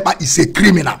Simon Ekpa is a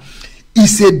criminal,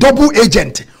 is a double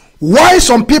agent? Why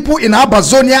some people in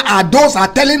Abazonia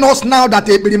are telling us now that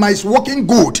Ebirima is working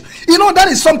good? You know, that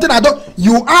is something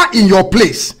you are in your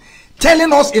place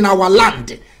telling us in our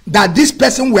land that this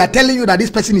person, we are telling you that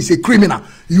this person is a criminal.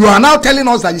 You are now telling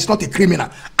us that it's not a criminal,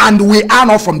 and we are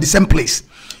not from the same place.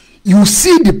 You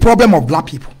see the problem of black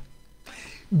people.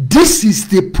 This is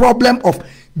the problem of,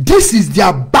 this is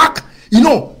their back,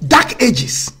 dark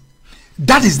ages.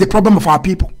 That is the problem of our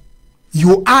people.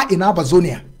 You are in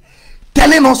Abazonia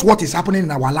telling us what is happening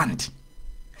in our land.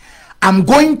 I'm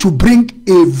going to bring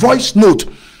a voice note.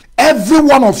 Every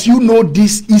one of you know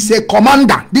this is a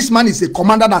commander. This man is a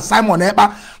commander that Simon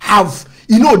Ekpa have,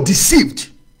 deceived.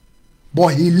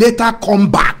 But he later come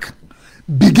back,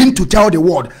 begin to tell the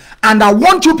world. And I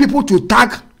want you people to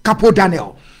tag Capo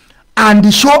Daniel and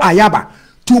the Show Ayaba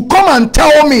to come and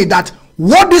tell me that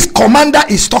what this commander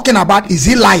is talking about, is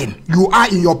he lying? You are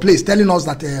in your place telling us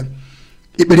that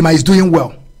Ebirima is doing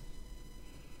well,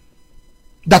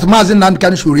 that Mazi Nnamdi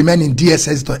Kanu should remain in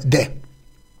DSS there.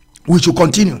 We should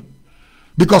continue,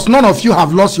 because none of you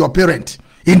have lost your parent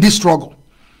in this struggle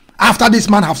after this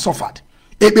man have suffered.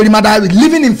 Ebirima that is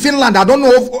living in Finland, I don't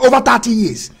know, over 30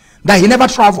 years, that he never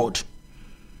traveled,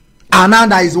 and now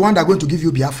that is the one that is going to give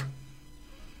you Biafra.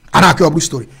 And I'll tell you a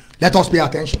story. Let us pay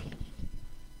attention.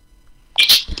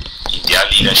 In their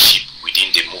leadership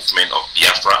within the movement of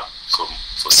Biafra,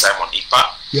 for Simon Ekpa,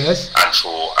 yes, and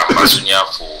for Amazonia,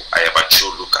 for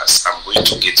Ayabacho Lucas. I'm going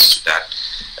to get to that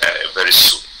very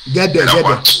soon. I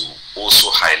want to also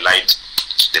highlight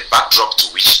the backdrop to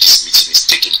which this meeting is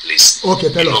taking place. Okay,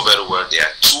 tell us. You know very well there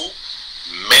are two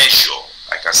measures,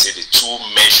 I can say the two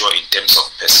measures in terms of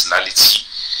personality,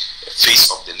 the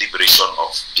face of the liberation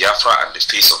of Biafra and the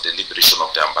face of the liberation of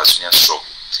the Ambazonian struggle.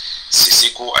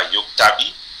 Siseko Ayok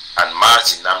Tabi and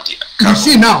Mazi Nnamdi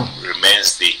Kanu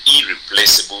remains the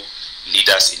irreplaceable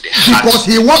leaders in the heart because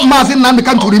he wants Mazi Nnamdi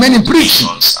Kanu to remain in prison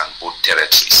and both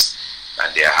territories,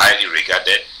 and they are highly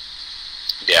regarded,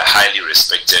 they are highly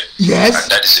respected. Yes,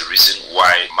 and that is the reason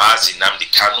why Mazi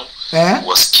Nnamdi Kanu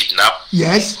was kidnapped.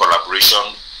 Yes, in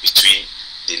collaboration between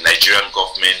the Nigerian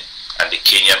government and the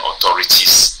Kenyan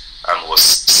authorities, and was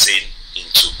sent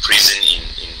into prison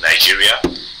in Nigeria,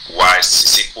 while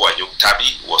Siseko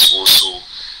Ayoktabi was also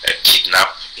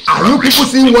kidnapped. Are you people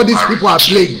seeing what these people are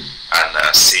playing?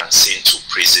 And sent to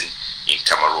prison in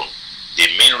Cameroon. The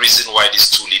main reason why these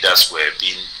two leaders were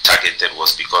being targeted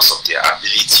was because of their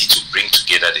ability to bring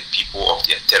together the people of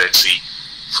their territory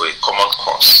for a common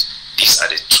cause. These are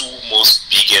the two most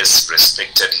biggest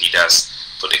respected leaders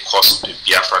for the cause of the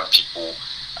Biafran people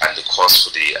and the cause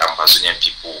for the Ambazonian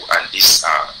people, and these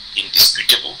are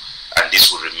indisputable, and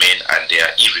this will remain, and they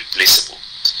are irreplaceable.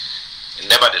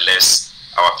 Nevertheless,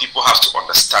 our people have to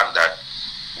understand that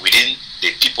within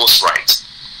the people's rights,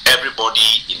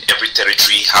 everybody in every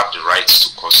territory have the right to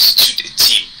constitute a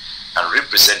team and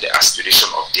represent the aspiration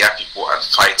of their people and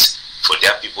fight for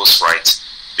their people's rights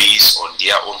based on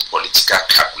their own political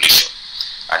calculation.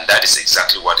 And that is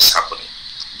exactly what is happening.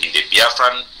 In the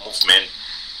Biafran movement,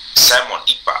 Simon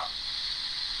Ipa,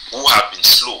 who have been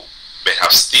slow but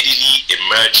have steadily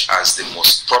emerged as the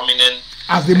most prominent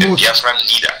Biafran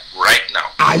leader right now.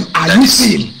 Are you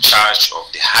seeing? In charge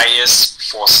of the highest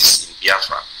forces in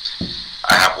Biafra.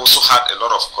 I have also had a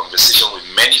lot of conversation with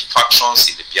many factions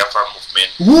in the Biafra movement.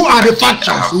 Who are the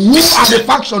factions? Who are the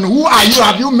factions? Who are you?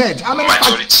 Have you met? How many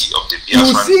majority of the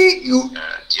Biafran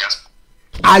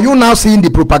are you now seeing the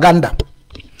propaganda?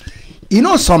 You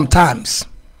know, sometimes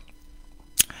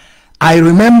I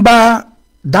remember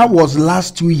that was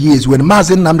last 2 years when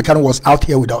Mazi Nnamdi Kanu was out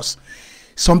here with us.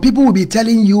 Some people will be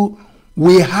telling you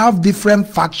we have different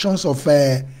factions of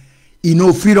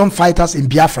freedom fighters in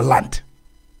Biafra land.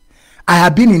 I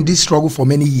have been in this struggle for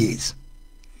many years.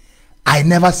 I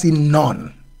never seen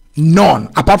none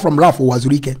apart from Ralph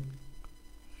Wazurike.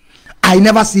 I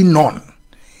never seen none.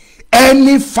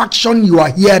 Any faction you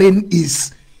are hearing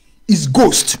is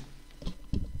ghost.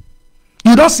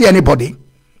 You don't see anybody.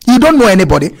 You don't know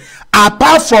anybody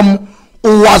apart from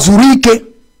Wazurike.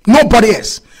 Nobody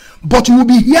else. But you will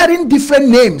be hearing different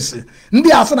names. But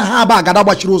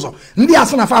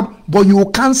you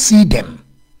can't see them.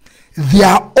 They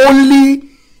are only,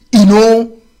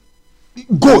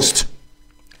 ghost.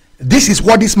 This is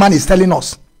what this man is telling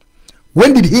us.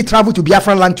 When did he travel to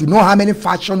Biafra land to know how many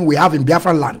factions we have in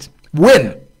Biafra land?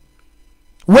 When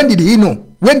did he know?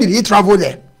 When did he travel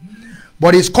there?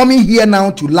 But he's coming here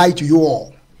now to lie to you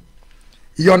all.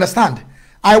 You understand?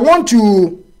 I want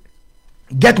to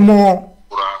get more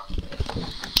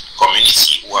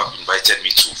community who have invited me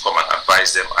to come and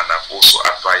advise them, and I've also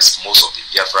advised most of the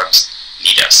Biafrans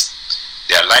leaders.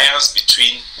 The alliance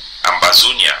between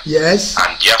Ambazonia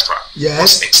and Biafra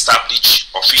was established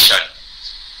officially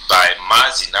by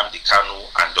Mazi Nnamdi Kanu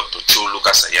and Dr. Cho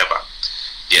Lucas Ayaba.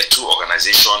 Their two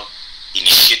organizations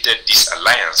initiated this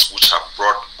alliance, which have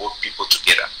brought both people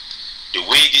together. The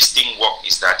way this thing works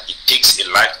is that it takes a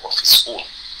life of its own.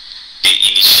 The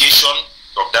initiation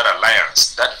of that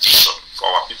alliance, that vision for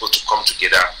our people to come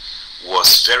together,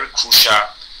 was very crucial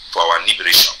for our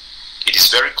liberation. It is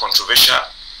very controversial.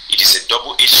 It is a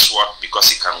double-edged sword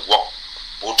because it can work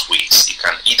both ways. It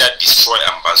can either destroy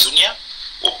Ambazonia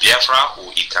or Biafra,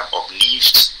 or it can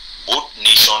uplift both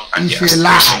nations and their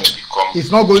aspiration to become It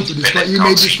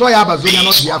may destroy Ambazonia,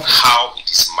 not Biafra. How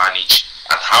it is managed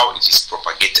and how it is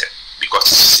propagated, because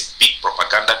this is a big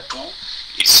propaganda tool.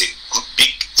 It's a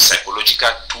big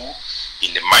psychological tool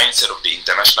in the mindset of the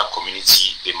international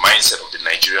community, the mindset of the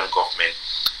Nigerian government,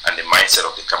 and the mindset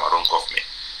of the Cameroon government.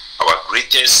 Our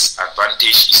greatest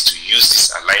advantage is to use this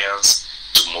alliance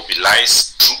to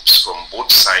mobilize troops from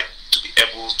both sides to be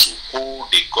able to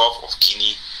hold the Gulf of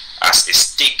Guinea as a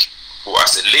stake or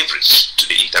as a leverage to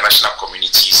the international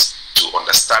communities to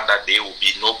understand that there will be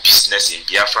no business in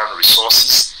Biafran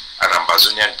resources and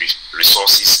Ambazonian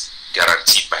resources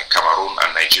guaranteed by Cameroon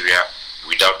and Nigeria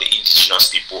without the indigenous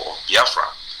people of Biafra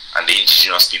and the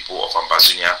indigenous people of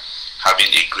Ambazonia having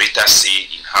a greater say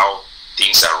in how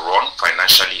things are run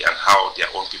financially and how their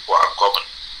own people are governed,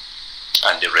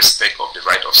 and the respect of the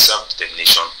right of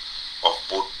self-determination of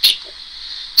both people.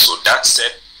 So that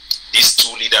said, these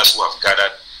two leaders who have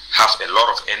gathered have a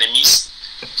lot of enemies.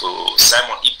 For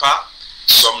Simon Ipa,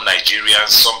 some Nigerians,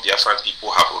 some Biafran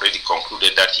people have already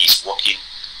concluded that he is working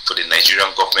for the Nigerian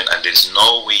government, and there is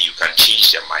no way you can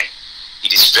change their mind.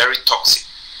 It is very toxic.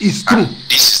 It's true. And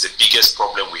this is the biggest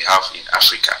problem we have in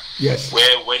Africa. Yes.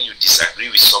 Where when you disagree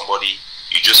with somebody,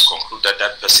 you just conclude that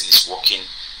that person is working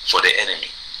for the enemy.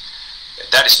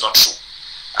 That is not true.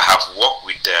 I have worked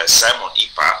with Simon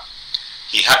Ipa.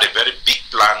 He had a very big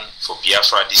plan for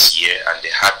Biafra this year, and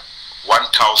they had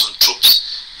 1,000 troops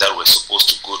that were supposed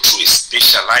to go through a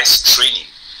specialized training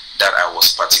that I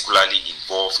was particularly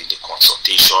involved in the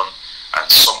consultation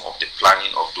and some of the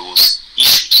planning of those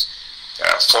issues.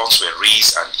 Funds were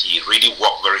raised, and he really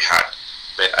worked very hard.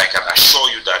 But I can assure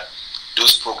you that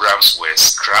those programs were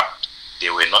scrapped. They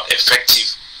were not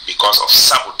effective because of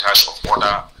sabotage of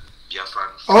other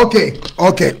Biafrans.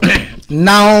 Okay.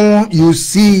 Now you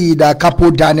see that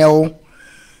Capo Daniel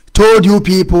told you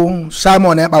people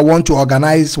Simon Ekpa want to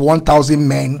organize 1,000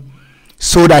 men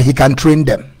so that he can train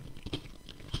them.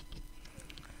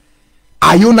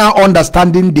 Are you now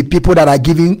understanding the people that are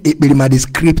giving Ekperima the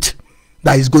script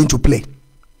that is going to play?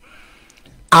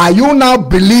 Are you now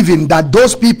believing that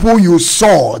those people you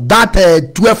saw, that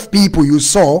 12 people you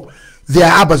saw, they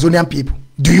are Amazonian people?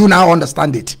 Do you now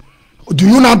understand it? Do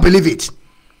you now believe it?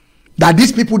 That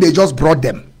these people, they just brought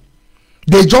them.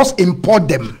 They just import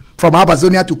them from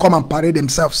Amazonia to come and parade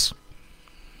themselves.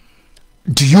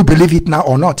 Do you believe it now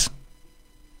or not?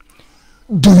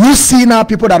 Do you see now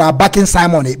people that are backing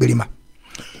Simon Ekperima?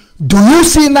 Do you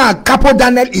see now Capo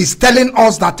Daniel is telling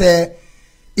us that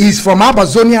he's from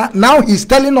Amazonia? Now he's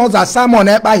telling us that Simon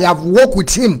Ekpa, he have worked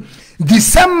with him. The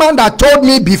same man that told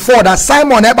me before that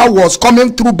Simon Ekpa was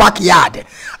coming through backyard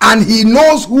and he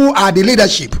knows who are the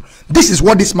leadership. This is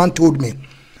what this man told me.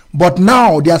 But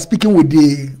now they are speaking with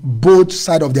the both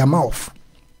side of their mouth.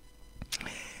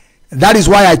 That is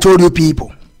why I told you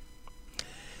people,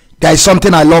 there is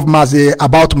something I love Mazi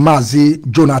about Mazi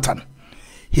Jonathan.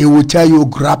 He will tell you,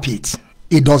 grab it.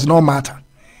 It does not matter.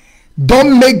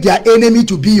 Don't make their enemy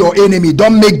to be your enemy.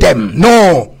 Don't make them.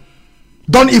 No.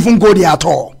 Don't even go there at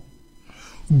all.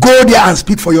 Go there and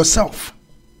speak for yourself.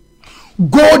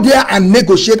 Go there and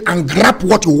negotiate and grab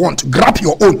what you want. Grab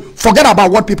your own. Forget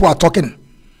about what people are talking.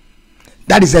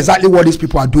 That is exactly what these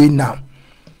people are doing now.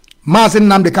 Mazi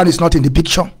Nnamdi Kanu is not in the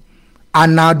picture.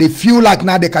 And now they feel like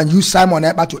now they can use Simon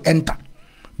Ekpa to enter.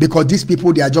 Because these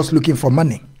people, they are just looking for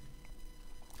money.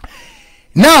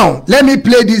 Now, let me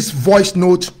play this voice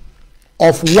note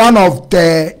of one of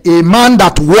a man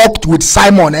that worked with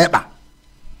Simon Ekpa.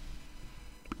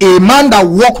 A man that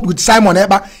worked with Simon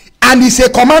Ekpa, and he's a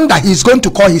commander. He's going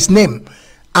to call his name.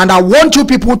 And I want you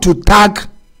people to tag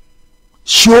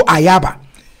Sho Ayaba.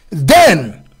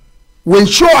 Then, when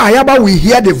Sho Ayaba will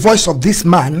hear the voice of this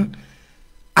man,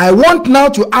 I want now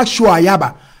to ask Sho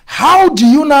Ayaba, how do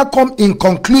you now come in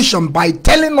conclusion by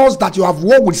telling us that you have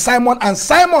worked with Simon and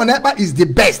Simon Ekpa is the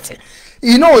best?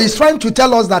 You know, he's trying to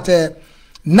tell us that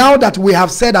now that we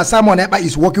have said that Simon Ekpa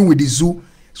is working with the zoo,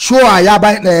 Sho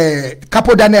Ayaba,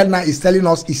 Capo Daniel now is telling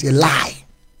us it's a lie.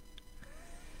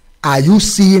 Are you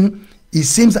seeing? It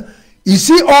seems, you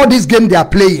see all this game they are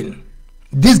playing,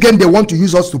 this game they want to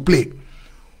use us to play.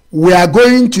 We are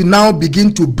going to now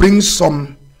begin to bring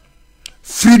some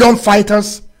freedom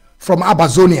fighters from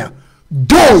Amazonia.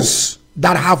 Those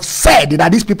that have said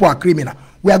that these people are criminal,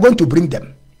 we are going to bring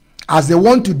them. As they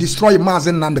want to destroy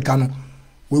Mazi Nnamdi Kanu,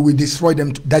 we will destroy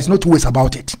them. There's no two ways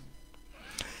about it.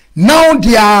 Now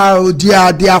they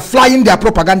are flying their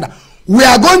propaganda. We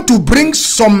are going to bring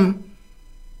some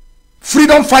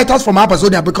freedom fighters from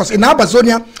Amazonia, because in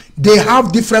Amazonia they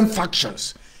have different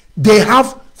factions. They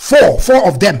have four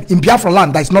of them in Biafra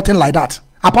land. There is nothing like that.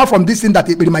 Apart from this thing that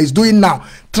Ekperima is doing now,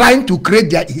 trying to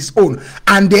create his own,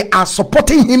 and they are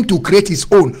supporting him to create his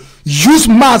own. Use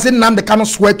Mazi Nnamdi Kanu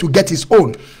swear to get his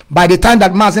own. By the time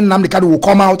that Mazi Nnamdi Kanu will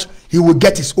come out, he will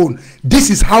get his own. This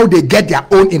is how they get their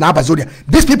own in Amazonia.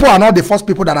 These people are not the first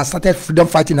people that have started freedom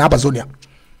fighting in Amazonia.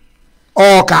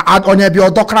 And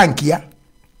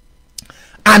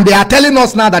they are telling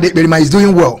us now that Ekperima is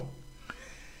doing well.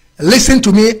 Listen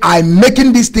to me, I'm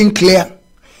making this thing clear.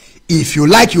 If you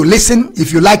like, you listen.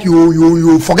 If you like,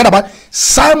 you forget about it.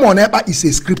 Simon Ekpa is a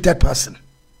scripted person.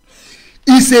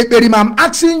 He said, Ekperima, I'm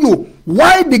asking you,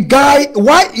 why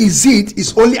is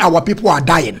it only our people are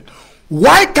dying?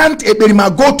 Why can't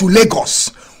Ekperima go to Lagos?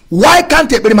 Why can't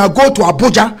Ekperima go to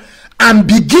Abuja and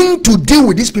begin to deal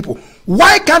with these people?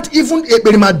 Why can't even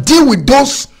Ekperima deal with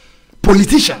those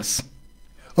politicians,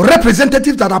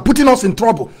 representatives that are putting us in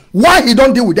trouble? Why he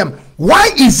don't deal with them?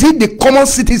 Why is it the common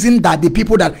citizen that the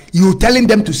people that you telling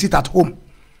them to sit at home?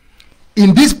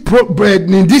 In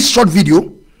this short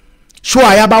video, Sho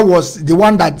Ayaba was the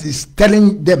one that is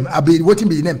telling them, I'll be waiting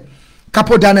for the name.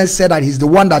 Capo Daniel said that he's the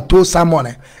one that told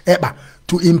Simon Ekpa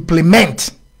to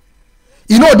implement.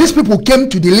 You know, these people came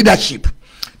to the leadership.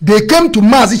 They came to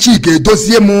Mazi Chike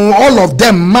Dosiemo, all of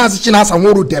them, Mazi Chinas and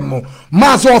Woro demo,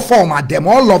 Mazi Former them,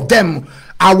 all of them,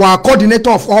 our coordinator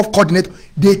of all coordinators,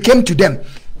 they came to them.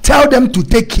 Tell them to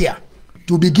take care,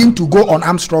 to begin to go on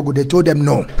armed struggle. They told them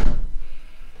no.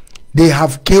 They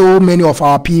have killed many of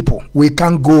our people. We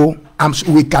can't go,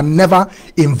 we can never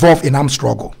involve in armed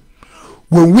struggle.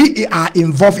 When we are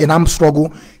involved in armed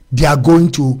struggle, they are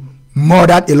going to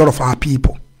murder a lot of our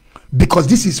people. Because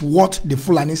this is what the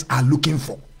Fulanis are looking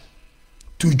for.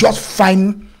 To just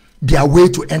find their way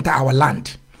to enter our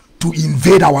land, to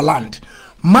invade our land.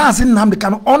 Mazi Nnamdi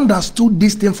Kanu understood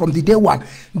this thing from the day one.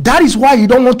 That is why you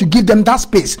don't want to give them that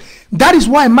space. That is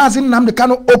why Mazi Nnamdi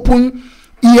Kanu opened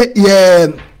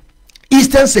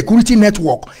Eastern Security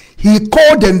Network. He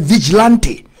called them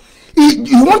vigilante.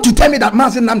 You want to tell me that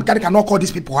Mazi Nnamdi Kanu cannot call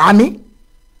these people army?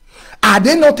 Are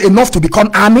they not enough to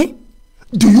become army?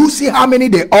 Do you see how many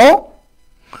they are?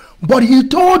 But he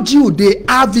told you they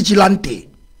are vigilante.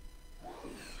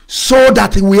 So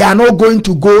that we are not going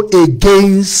to go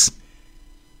against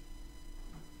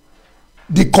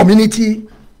the community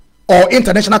or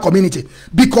international community.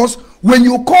 Because when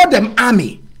you call them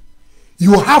army,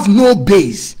 you have no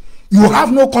base. You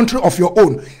have no country of your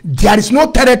own. There is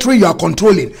no territory you are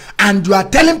controlling. And you are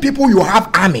telling people you have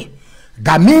army.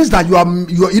 That means that you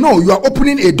are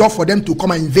opening a door for them to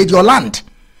come and invade your land.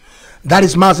 That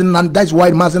is Mazi Nnamdi. That's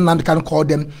why Mazi Nnamdi can call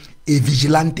them a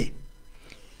vigilante.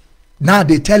 Now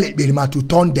they tell Berima to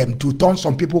turn them, to turn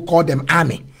some people, call them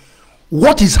army.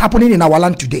 What is happening in our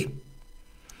land today?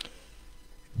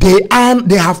 They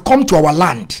have come to our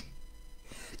land,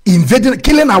 invading,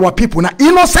 killing our people, now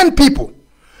innocent people.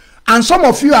 And some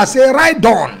of you are saying, right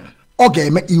on,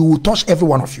 okay, you will touch every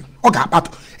one of you. Okay,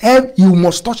 but you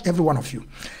must touch every one of you.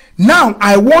 Now,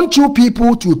 I want you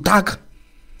people to tag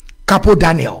Capo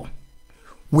Daniel.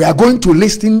 We are going to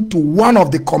listen to one of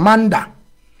the commander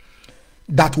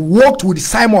that worked with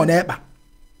Simon Eba.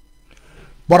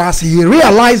 But as he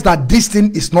realized that this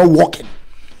thing is not working,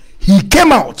 he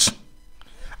came out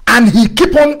and he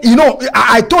keep on,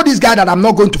 I told this guy that I'm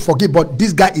not going to forgive, but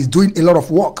this guy is doing a lot of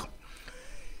work.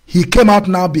 He came out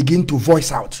now, begin to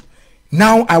voice out.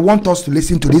 Now I want us to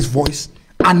listen to this voice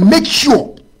and make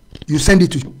sure you send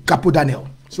it to Capo Daniel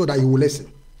so that you will listen.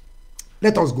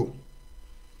 Let us go.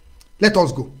 Let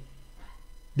us go.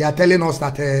 They are telling us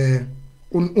that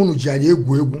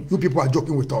you people are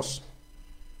joking with us.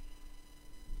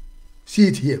 See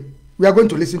it here. We are going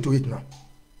to listen to it now.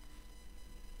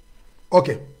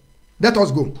 Okay. Let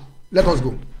us go. Let us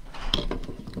go.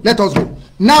 Let us go.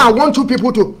 Now I want you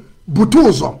people to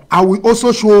Butuzo. I will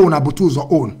also show on a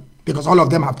Butuzo own because all of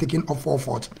them have taken up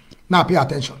forward. Now pay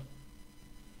attention.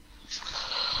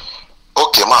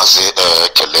 Okay, Mazi,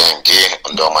 Kelenge,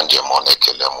 Ndomandi Mone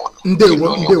Kelemon.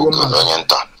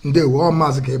 Ndewo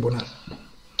Mazi Kebona.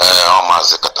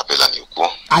 Mazi Caterpillar Niku.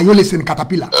 Are you listening,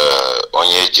 Caterpillar?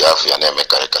 Onye Biafra name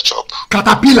caricature.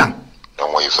 Caterpillar.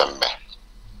 Don't wait for me.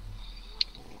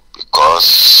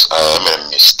 Because I made a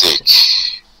mistake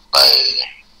by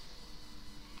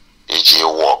AJ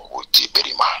walk with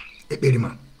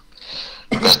Berima.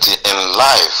 But in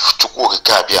life, to go to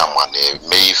Kabiamane,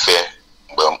 Mayfair.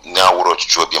 Now we're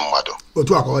to be mother. And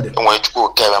when you go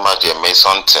carry may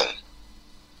something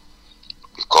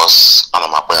because I'm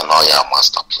a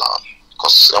master plan.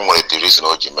 Because I'm the reason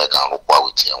you make a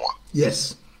with you.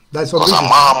 Yes, that's what because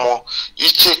I'm you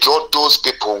check all those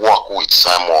people work with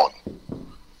Simon.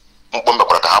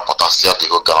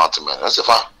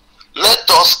 Let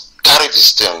us carry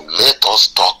this thing. Let us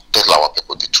tell our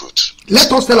people the truth.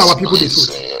 Let us tell our people the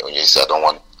truth. When you say I don't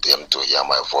want them to hear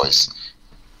my voice.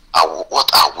 What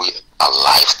are we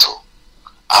alive to?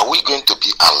 Are we going to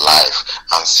be alive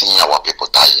and seeing our people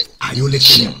dying? Are you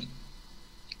listening?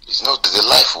 It's not the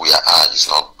life we are is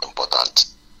not important.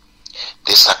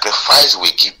 The sacrifice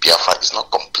we give Biafra is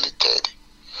not completed.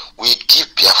 We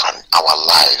give Biafra our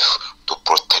life to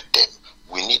protect them.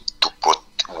 We need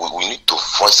to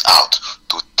voice out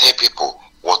to tell people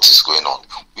what is going on.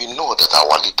 We know that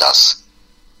our leaders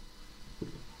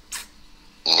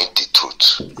need the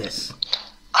truth. Yes.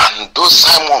 And those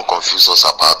Simon confused us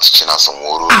about China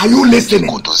Samoro. Are you listening?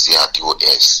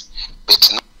 But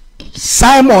no.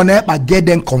 Simon get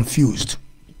them confused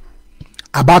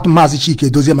about Mazi Chike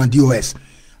Doziem and DOS.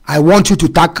 I want you to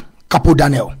tag Capo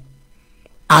Daniel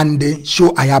and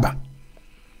show Ayaba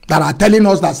that are telling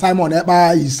us that Simon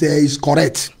Eba is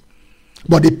correct.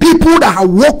 But the people that have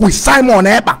worked with Simon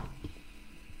Eba,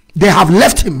 they have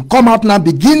left him. Come out now,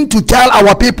 begin to tell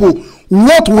our people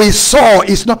what we saw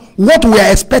is not what we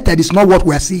expected, is not what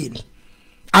we are seeing.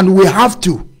 And we have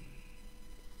to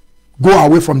go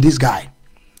away from this guy.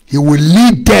 He will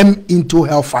lead them into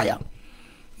hellfire.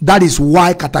 That is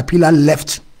why Caterpillar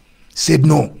left, said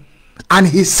no. And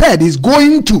he said he's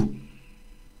going to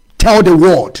tell the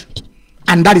world.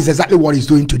 And that is exactly what he's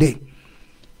doing today.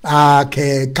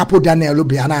 Capo Daniel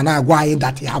Lubiana,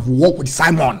 that he have worked with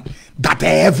Simon, that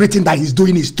everything that he's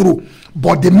doing is true.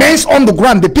 But the men on the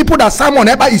ground, the people that Simon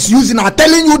ever is using are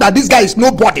telling you that this guy is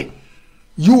nobody.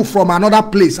 You from another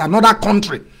place, another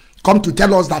country, come to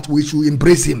tell us that we should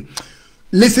embrace him.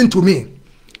 Listen to me.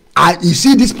 You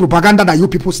see this propaganda that you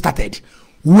people started.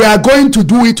 We are going to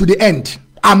do it to the end.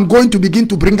 I'm going to begin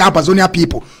to bring up Amazonia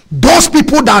people. Those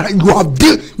people that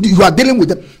you are dealing with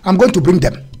them, I'm going to bring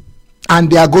them. And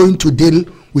they are going to deal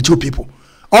with you people.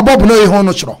 We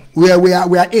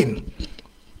are in.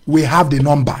 We have the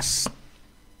numbers.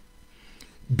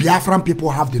 Biafran people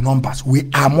have the numbers. We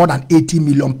are more than 80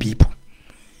 million people.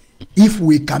 If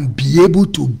we can be able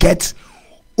to get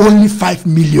only 5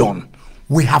 million,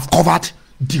 we have covered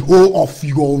the whole of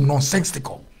your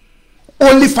nonsensical.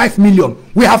 Only 5 million.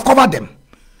 We have covered them.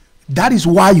 That is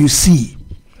why you see,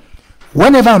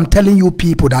 whenever I'm telling you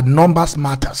people that numbers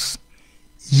matters,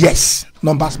 yes,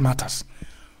 numbers matters.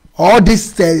 All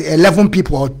these 11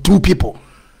 people or 2 people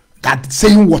that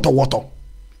saying water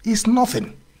is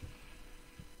nothing.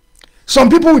 Some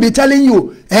people will be telling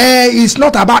you, it's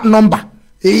not about number.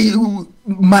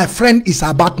 My friend, is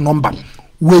about number.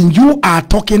 When you are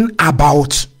talking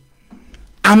about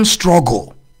armed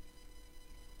struggle,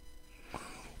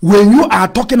 when you are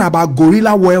talking about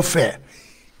guerrilla warfare,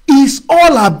 it's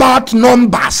all about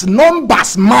numbers.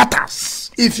 Numbers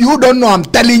matters. If you don't know, I'm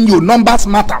telling you, numbers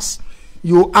matters.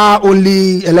 You are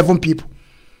only 11 people.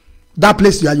 That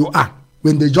place where you are,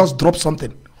 when they just drop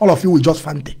something, all of you will just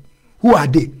faint. Who are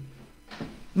they?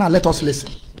 Now let us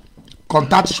listen.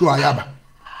 Contact Shuayaba.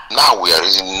 Now we are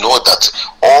reason know that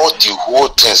all the whole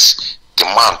things the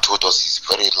man told us is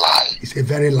very lie. It's a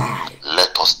very lie.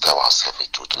 Let us tell ourselves the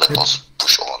truth. Let us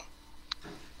push on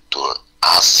to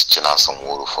ask Chinasa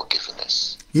Nworo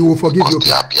forgiveness. He will forgive you. Because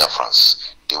they are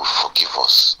Biafrans. They will forgive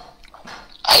us.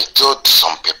 I told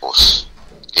some peoples,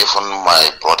 even my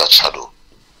brother Shadow.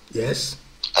 Yes.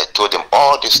 I told them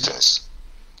all these things.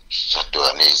 Shadow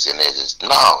and his.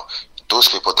 Now, those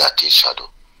people that kill Shadow,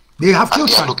 they have and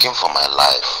they are looking for my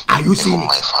life. Are you seeing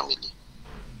my family?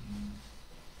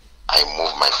 I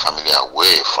move my family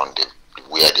away from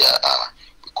where they are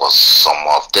because some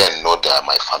of them know they are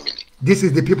my family. This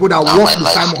is the people that work with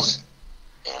Simon. Is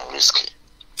risky.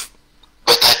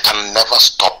 But I can never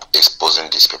stop exposing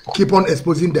these people. Keep on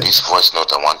exposing them. This voice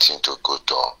note, I want him to go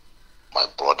to my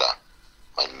brother,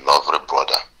 my lovely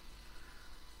brother,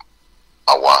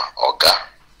 our Oga,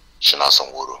 Chinasa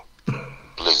Nworo.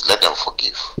 Please let them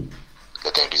forgive.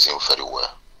 Let them reason very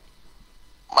well.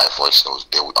 My voice knows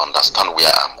they will understand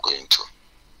where I'm going to.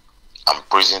 I'm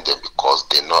praising them because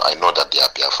they know I know that they are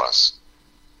Biafrans.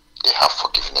 They have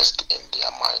forgiveness in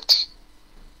their mind.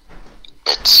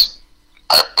 But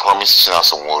I promise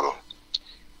Chinasa Nworo,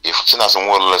 if Chinasa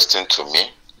Nworo listen to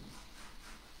me,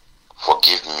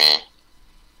 forgive me.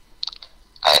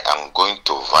 I am going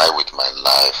to vie with my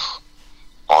life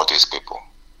all these people.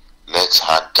 Let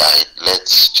her guide. Let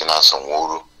Chinasa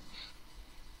Nworo.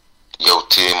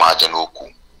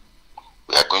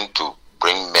 We are going to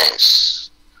bring mess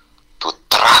to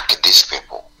track these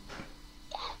people.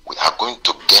 We are going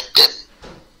to get them.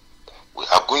 We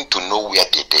are going to know where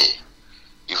they are.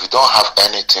 If we don't have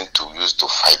anything to use to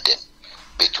fight them,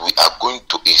 but we are going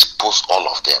to expose all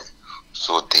of them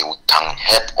so they can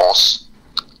help us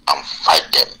and fight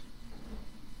them.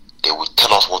 They will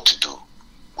tell us what to do.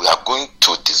 We are going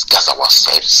to disguise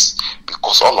ourselves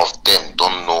because all of them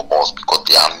don't know us because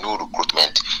they are new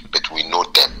recruitment, but we know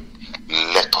them.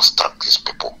 Let us track these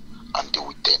people and deal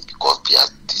with them because they are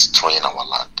destroying our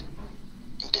land.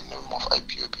 In the name of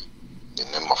IPOB,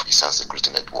 in the name of Eastern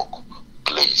Security Network,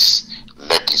 please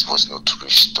let this voice note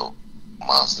reach to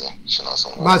Mazi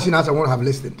Chinasa Nworo. Mazi Chinasa Nworo have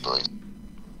listened.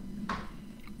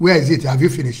 Where is it? Have you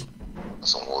finished?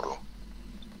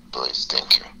 Please,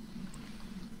 thank you.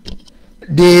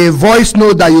 The voice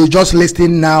note that you just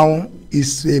listening now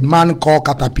is a man called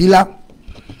Caterpillar.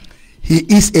 He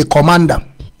is a commander.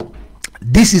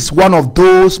 This is one of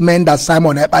those men that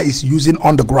Simon Epa is using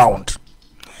on the ground.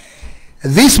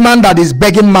 This man that is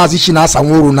begging Mazi Chinasa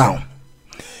Nworo now,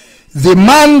 the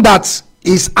man that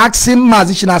is asking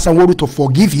Mazi Chinasa Nworo to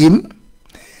forgive him,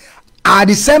 at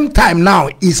the same time now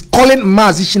is calling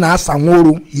Mazi Chinasa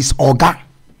Nworo his Oga,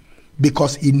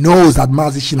 because he knows that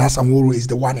Mazi Chinasa Nworo is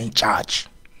the one in charge.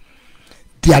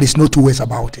 There is no two ways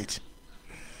about it.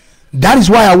 That is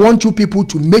why I want you people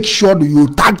to make sure that you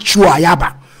tag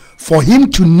Shuayaba for him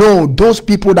to know those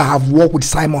people that have worked with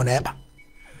Simon Eba.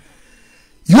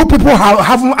 You people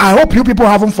haven't, I hope you people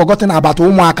haven't forgotten about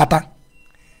Umuakata.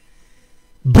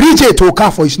 Bridget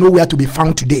Okafor is nowhere to be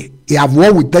found today. He have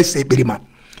war with this Ekperima.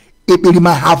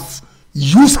 Ekperima have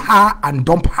used her and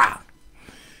dumped her.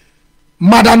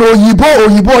 Madan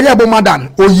Oyibo, Yebo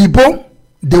Madan Oyibo,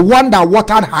 the one that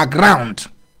watered her ground,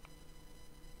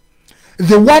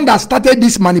 the one that started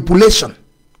this manipulation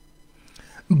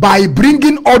by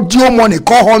bringing audio money,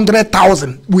 call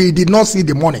 100,000. We did not see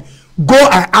the money. Go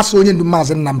and ask Onyendu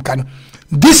Mazi Nnamdi Kanu.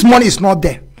 This money is not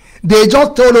there. They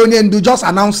just told Onyendu, just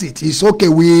announce it. It's okay.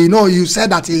 We know you said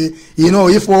that,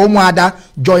 if Omuada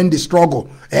joined the struggle,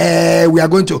 we are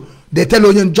going to. They tell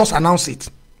Onyendu, just announce it.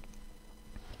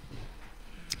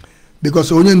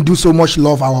 Because Onyendu so much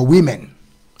love our women.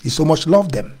 He so much love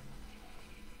them.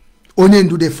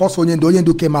 Onyendu, the first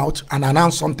Onyendu came out and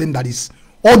announced something that is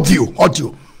audio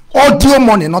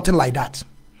money, nothing like that.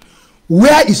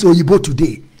 Where is Oyibo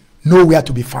today? Nowhere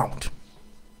to be found.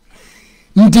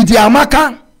 Ndidi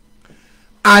Amaka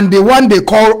and the one they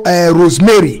call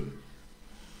Rosemary,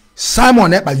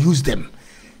 Simon Ekpa used them.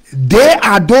 They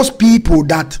are those people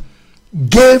that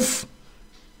gave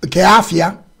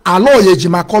Biafra Alo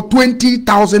Yejimako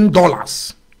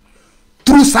 $20,000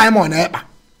 through Simon Ekpa.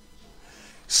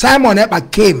 Simon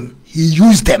Ekpa came, he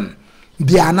used them.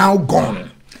 They are now gone.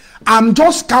 I'm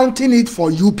just counting it for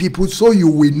you people so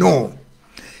you will know.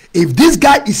 If this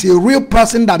guy is a real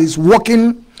person that is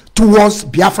working towards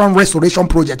Biafran restoration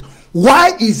project,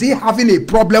 why is he having a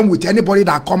problem with anybody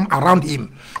that come around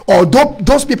him? Or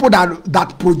those people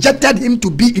that projected him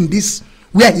to be in this,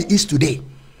 where he is today,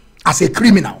 as a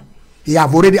criminal. He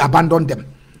have already abandoned them.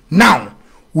 Now,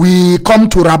 we come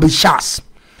to Rabbit Shas.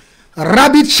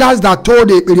 Rabbit Shas that told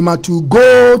Ekperima to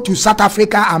go to South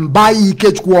Africa and buy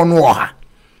Ikechukwu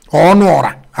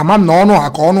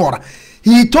Onwora.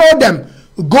 He told them,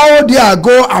 go there,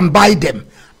 go and buy them.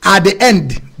 At the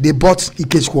end, they bought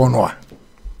Ikechukwu Onwora.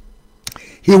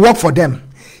 He worked for them.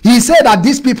 He said that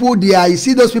these people, you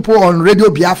see those people on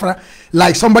Radio Biafra,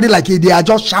 like somebody like he, they are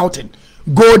just shouting.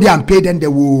 Go there and pay them, they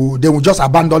will just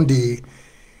abandon the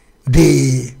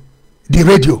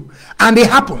radio. And it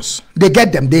happens. They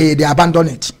get them, they abandon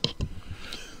it.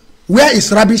 Where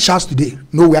is Rabbit Shas today?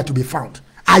 Nowhere to be found.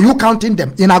 Are you counting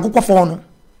them? In Agukwa Fono?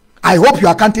 I hope you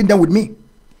are counting them with me.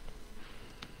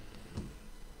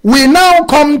 We now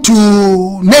come to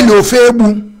Nelo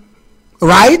Febu,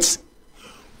 right?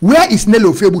 Where is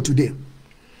Nelo Febu today?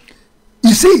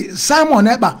 You see, Simon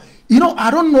Ekpa,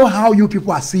 I don't know how you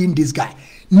people are seeing this guy.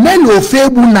 Nelo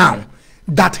Febu now,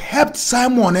 that helped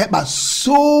Simon Ekpa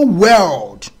so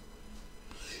well.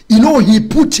 He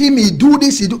put him, he do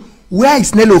this, he do. Where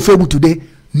is Nelo Febu today?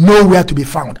 Nowhere to be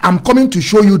found. I'm coming to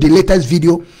show you the latest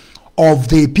video of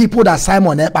the people that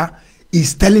Simon Ekpa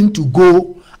is telling to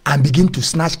go and begin to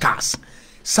snatch cars.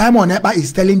 Simon Ekpa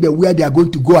is telling them where they are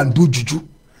going to go and do juju.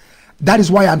 That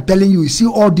is why I'm telling you, see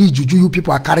all these juju you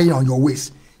people are carrying on your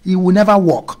waist. It will never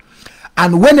work.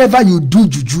 And whenever you do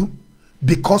juju,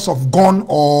 because of gun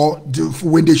or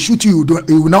when they shoot you, it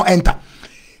will not enter.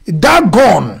 That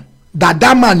gun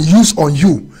that man used on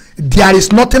you, there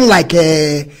is nothing like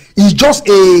it's just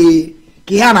a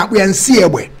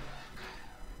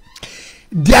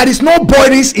there is no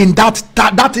bodies in that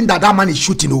thing that man is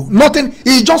shooting. Nothing.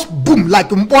 It's just boom like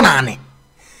mponane.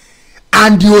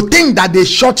 And you think that they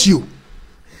shot you.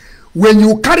 When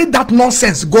you carry that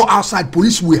nonsense, go outside,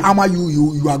 police will hammer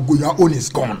you. Your own is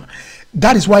gone.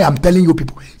 That is why I'm telling you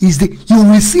people. You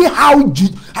will see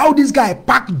how this guy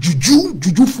packed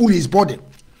juju full his body,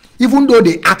 even though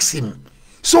they ask him.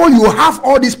 So you have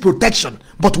all this protection,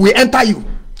 but we enter you.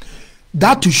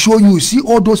 That to show you, see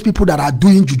all those people that are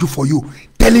doing juju for you,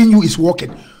 telling you it's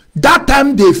working. That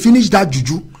time they finish that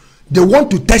juju, they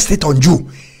want to test it on you.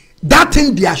 That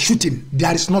thing they are shooting,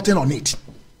 there is nothing on it.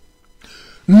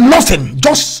 Nothing.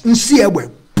 Just see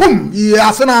boom.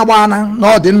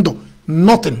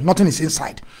 Nothing is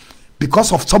inside.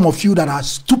 Because of some of you that are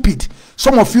stupid,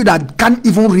 some of you that can't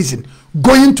even reason,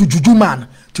 going to juju man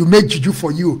to make juju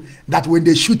for you, that when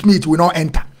they shoot me, it will not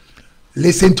enter.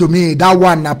 Listen to me, that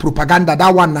one na propaganda,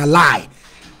 that one na lie.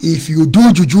 If you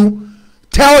do juju,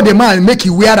 tell the man, make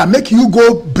you wear that, make you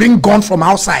go bring gun from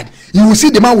outside. You will see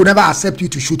the man will never accept you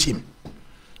to shoot him.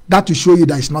 That to show you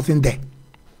there is nothing there.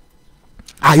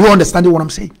 Are you understanding what I'm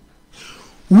saying?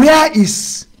 Where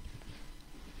is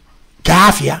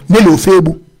Biafra, Nelo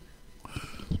Febu?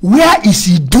 Where is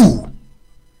Idu?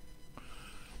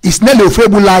 Is Nelo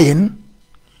Febu lying?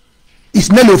 Is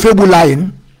Nelo Febu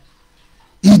lying?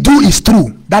 Idu is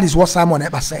true. That is what Simon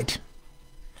Ekpa said.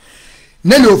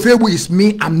 Nelo Febu is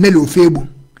me, I'm Nelo Febu.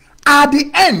 At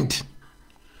the end,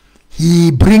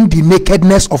 he bring the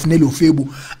nakedness of Nelly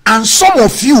Ofebu. And some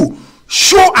of you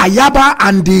show Ayaba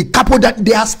and the couple that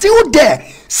they are still there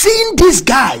seeing this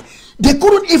guy. They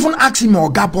couldn't even ask him,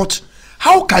 Oga, but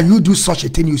how can you do such a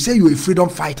thing? You say you're a freedom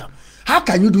fighter. How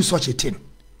can you do such a thing?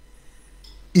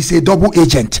 It's a double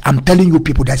agent. I'm telling you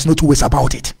people, there's no two ways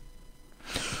about it.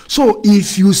 So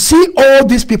if you see all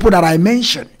these people that I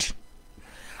mentioned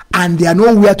and they are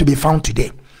nowhere to be found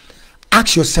today,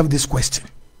 ask yourself this question.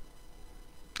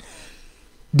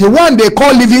 The one they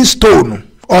call living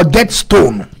stone or dead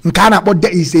stone,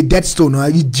 is a dead stone or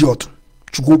idiot.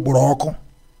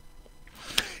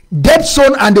 Dead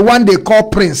stone and the one they call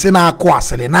prince in our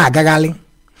gagali.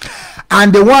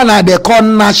 And the one they call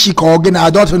Nashi Kogan, I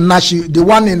don't know Nashi, the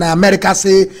one in America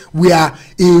say we are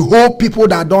a whole people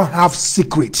that don't have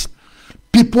secret.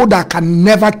 People that can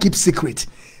never keep secret.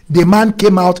 The man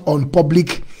came out in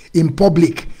public,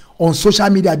 on social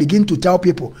media, begin to tell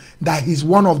people that he's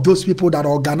one of those people that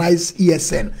organize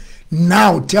ESN.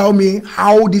 Now tell me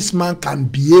how this man can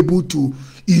be able to,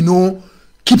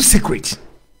 keep secret.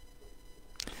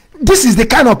 This is the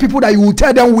kind of people that you will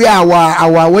tell them where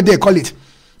our what they call it,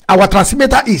 our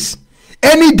transmitter is.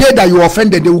 Any day that you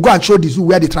offend them, they will go and show this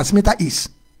where the transmitter is.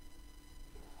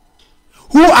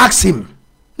 Who asked him?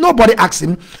 Nobody asked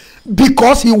him,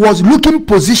 because he was looking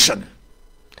position.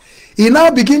 He now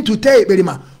begin to tell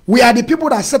Berima, we are the people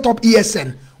that set up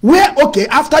ESN. Where, okay,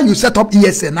 after you set up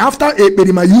ESN, after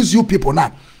Berima use you people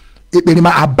now,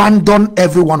 Berima abandon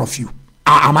every one of you.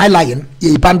 Am I lying?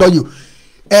 He abandon you.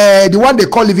 The one they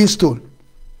call Livingstone,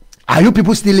 are you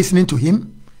people still listening to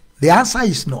him? The answer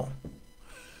is no.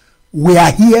 We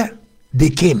are here, they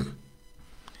came,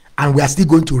 and we are still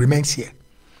going to remain here.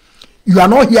 You are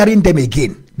not hearing them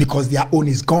again because their own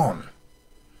is gone.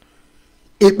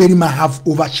 Ekperima have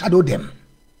overshadowed them.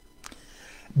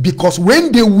 Because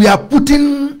when they were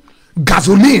putting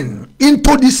gasoline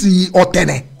into this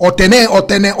otene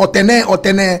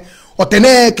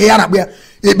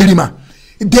Ekperima,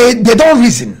 they don't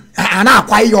reason. And I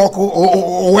quite yoko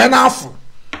or when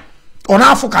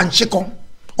Onafu can chikon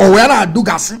or when I do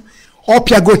gas or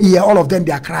Piago here, all of them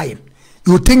they are crying.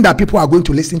 You think that people are going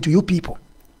to listen to you people?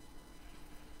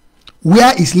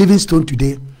 Where is Livingstone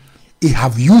today? He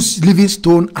have used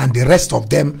Livingstone and the rest of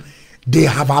them. They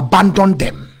have abandoned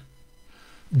them.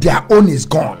 Their own is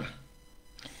gone.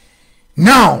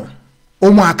 Now,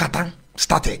 Omo Akatan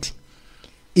started.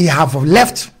 He have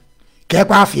left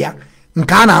Kekwafia,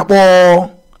 Nkana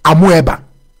or Amueba,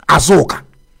 Azoka.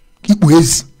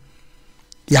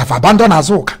 He have abandoned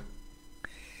Azoka.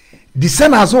 The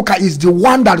same Azoka is the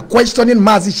one that questioning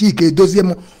Mazi Shike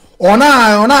Doziemo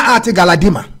ona ati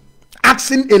Galadima.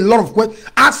 Asking a lot of questions,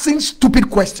 asking stupid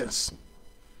questions,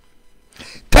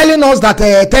 telling us that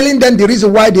telling them the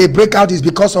reason why they break out is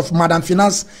because of Madam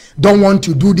Finance don't want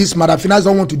to do this, Madam Finance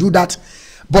don't want to do that.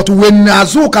 But when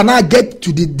Azoka now get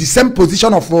to the same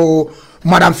position of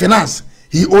Madam Finance,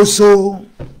 he also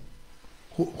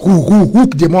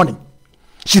hook the money.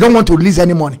 She don't want to release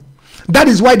any money. That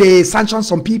is why they sanction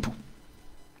some people.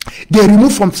 They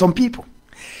remove from some people.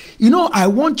 I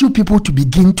want you people to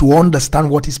begin to understand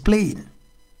what is playing.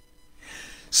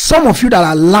 Some of you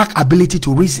that lack ability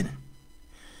to reason,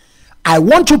 I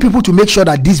want you people to make sure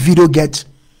that this video gets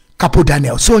Capo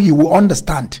Daniel so he will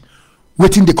understand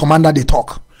waiting the commander they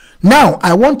talk. Now,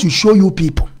 I want to show you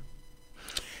people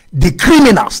the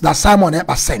criminals that Simon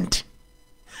Epa sent.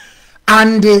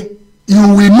 And you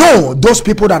will know those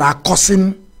people that are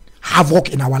causing havoc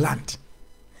in our land.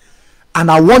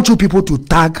 And I want you people to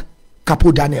tag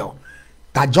Capo Daniel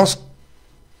that just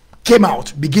came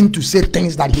out, begin to say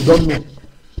things that he don't know.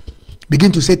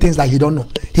 Begin to say things that he don't know.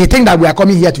 He think that we are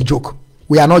coming here to joke.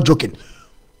 We are not joking.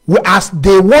 As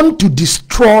they want to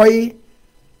destroy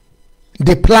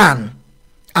the plan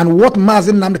and what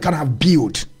Mazi Nnamdi can have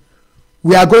built,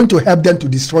 we are going to help them to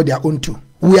destroy their own too.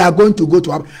 We are going to go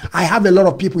to. I have a lot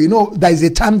of people. There is a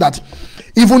time that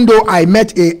even though I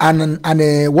met a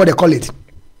what they call it,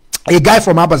 a guy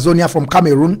from Abazonia, from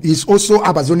Cameroon, is also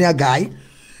Abazonia guy.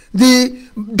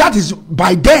 That is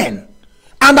by then.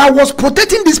 And I was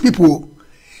protecting these people.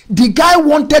 The guy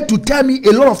wanted to tell me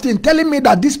a lot of things, telling me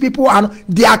that these people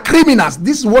they are criminals.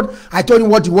 This is what I told him.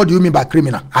 What do you mean by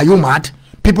criminal? Are you mad?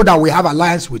 People that we have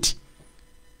alliance with.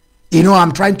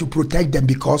 I'm trying to protect them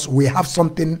because we have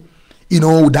something,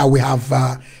 that we have,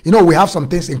 we have some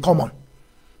things in common.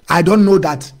 I don't know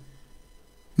that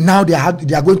now they are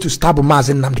going to stab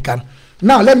Mazi Nnamdi.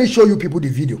 Now let me show you people the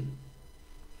video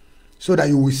so that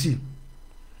you will see.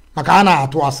 Makana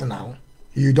atwas now.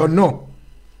 You don't know.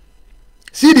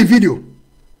 See the video.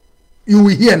 You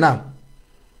will hear now.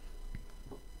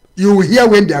 You will hear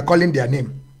when they are calling their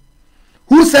name.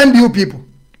 Who send you people?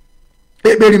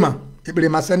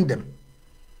 Eberima send them.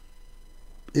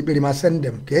 Eberima send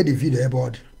them. Get the video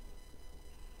about.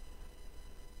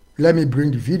 Let me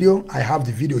bring the video. I have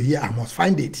the video here. I must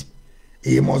find it.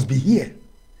 It must be here.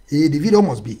 The video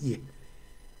must be here.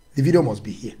 The video must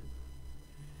be here.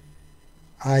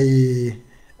 The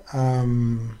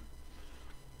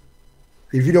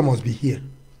video must be here.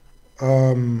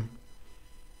 The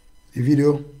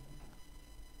video.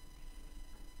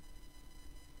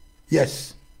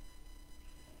 Yes.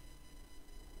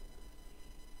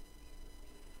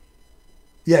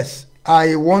 Yes.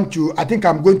 I want to, I think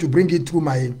I'm going to bring it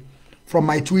through from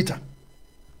my Twitter.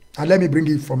 And let me bring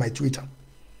it from my Twitter.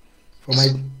 From my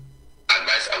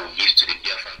advice I will give to the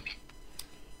Biafran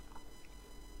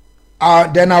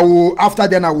people. Then I will, after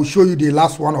then I will show you the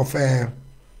last one of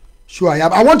show I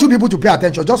have. I want you people to pay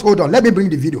attention. Just hold on. Let me bring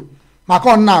the video. So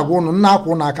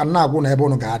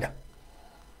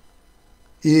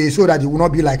that it will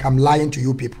not be like I'm lying to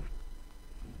you people.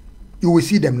 You will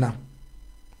see them now.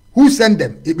 Who sent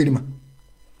them?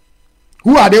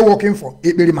 Who are they working for?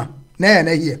 Here.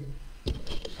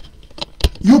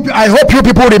 I hope you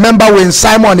people remember when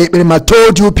Simon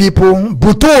told you people,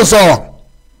 Butuzo,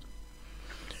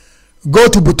 go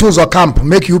to Butuzo camp,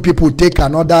 make you people take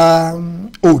another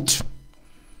oath.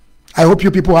 I hope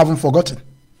you people haven't forgotten.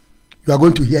 You are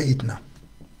going to hear it now.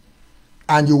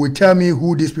 And you will tell me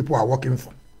who these people are working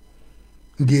for.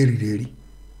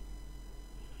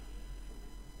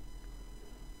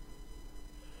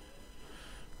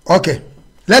 Okay,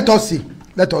 let us see.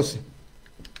 Let us see.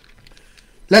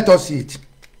 Let us see it.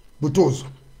 Butozo.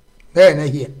 There and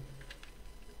here.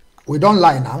 We don't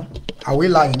lie now. Are we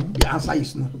lying? The answer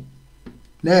is no.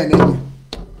 There and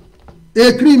here.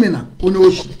 A criminal on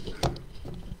ocean.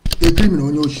 A criminal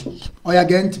on ocean. Or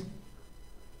again.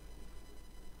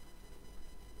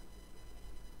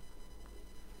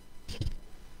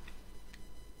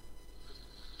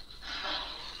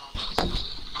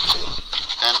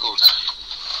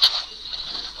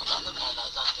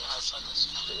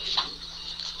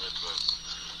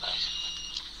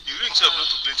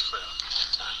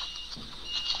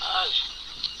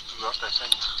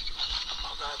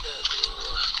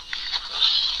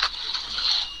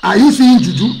 Are you seeing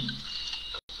juju?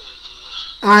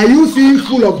 Are you seeing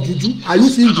full of juju? Are you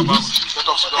seeing juju?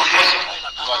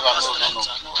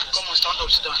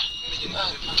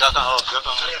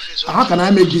 How can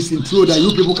I make this intro that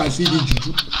you people can see the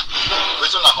juju?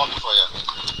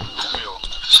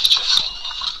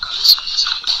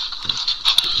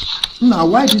 Now,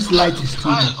 why this light is too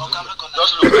much?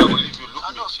 Just look at me. If you look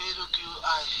me,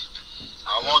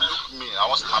 I want look me. I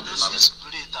want to happen. This is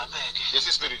spirit. This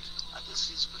is spirit. This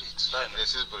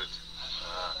is spirit.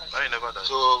 I never done.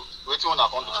 So, wait till I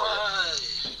come to for you.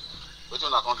 Wait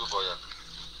till I come to for you.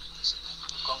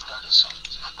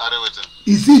 Carry waiting.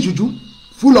 Is he juju?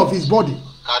 Full of his body.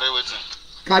 Carry waiting.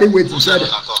 Carry waiting. Who send on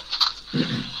a come?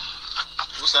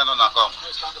 Who send on a come?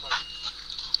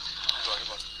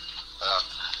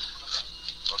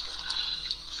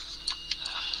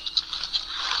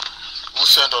 Who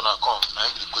send on a come?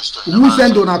 Who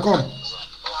send on a come?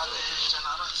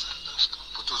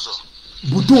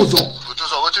 Butozo.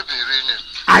 Butozo, what you be reading?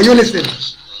 Are you listening? And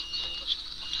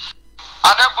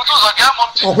then Butozo get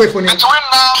money. Oh, wait for me. Between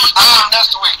now and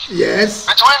next week. Yes.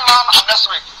 Between now and next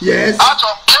week. Yes. Out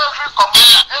of every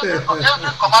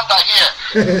commander here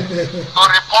to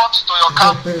report to your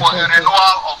camp for a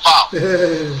renewal of vow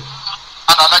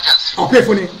and allegiance. Okay,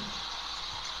 for me.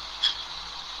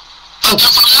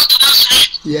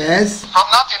 Yes. From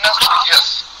now till next week,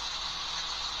 yes.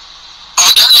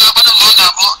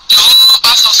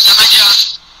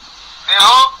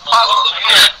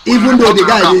 Even though the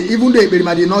guy, even though he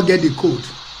did not get the code.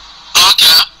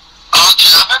 Okay.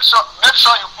 Make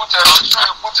sure you put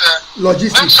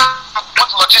logistics. Make sure you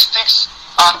put logistics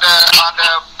and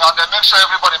make sure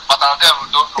everybody part of them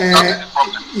don't have any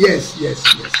problem. Yes.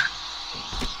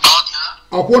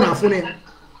 Okay.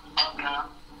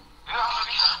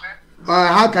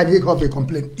 How can he have a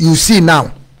complaint? You see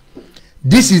now,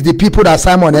 this is the people that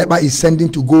Simon Ekpa is sending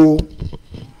to go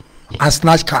and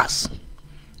snatch cars.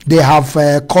 They have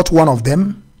caught one of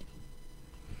them.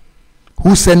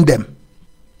 Who sent them?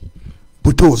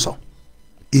 Butozo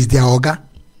is their organ.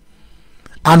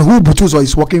 And who Butozo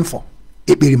is working for?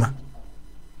 Ekperima.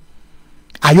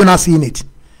 Are you not seeing it?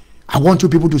 I want you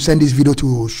people to send this video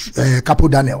to Capo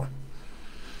Daniel.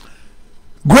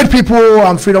 Great people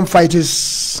and freedom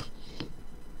fighters,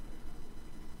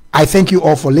 I thank you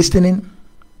all for listening.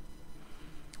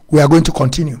 We are going to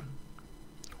continue.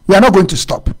 We are not going to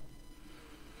stop.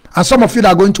 And some of you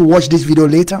that are going to watch this video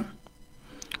later,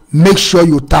 make sure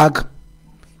you tag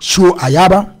show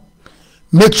Ayaba.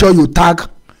 Make sure you tag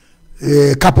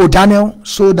Capo Daniel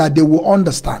so that they will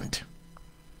understand,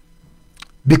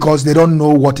 because they don't know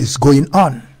what is going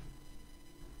on.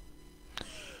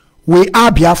 We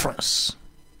are Biafrans.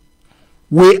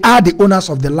 We are the owners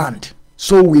of the land,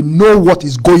 so we know what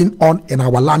is going on in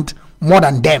our land more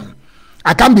than them.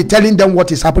 I can't be telling them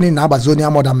what is happening in Amazonia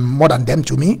more than them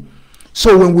to me.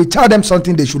 So when we tell them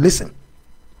something, they should listen.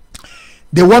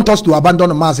 They want us to abandon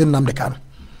Mazi Nnamdi Kanu.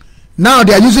 Now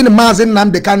they are using Mazi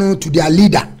Nnamdi Kanu to their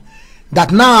leader.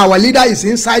 That now our leader is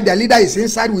inside, their leader is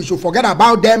inside, we should forget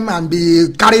about them and be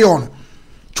carry on.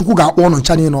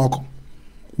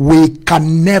 We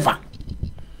can never.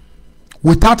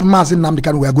 Without Mazi Nnamdi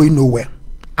Kanu, we are going nowhere.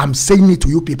 I'm saying it to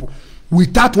you people.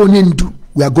 Without Onyendu,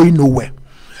 we are going nowhere.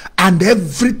 And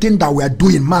everything that we are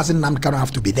doing, Mazi Nnamdi Kanu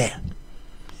have to be there.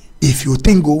 If you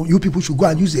think, you people should go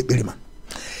and use a Berima.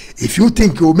 If you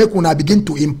think you make una begin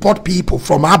to import people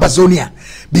from Amazonia,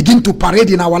 begin to parade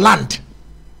in our land,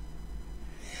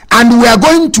 and we are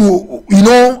going to,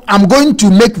 I'm going to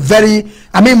make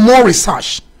more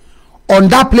research on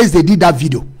that place they did that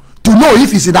video to know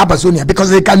if it's in Amazonia, because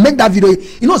they can make that video.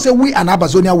 Say we and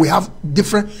Amazonia, we have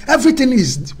different, everything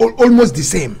is almost the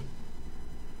same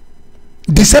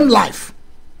life.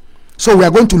 So we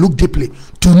are going to look deeply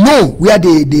to know where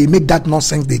they make that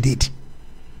nonsense they did.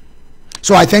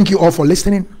 So I thank you all for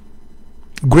listening.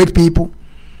 Great people.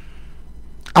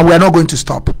 And we are not going to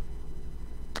stop.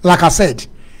 Like I said,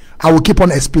 I will keep on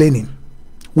explaining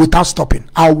without stopping.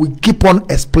 I will keep on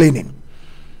explaining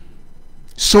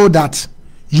so that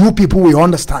you people will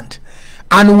understand.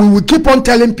 And we will keep on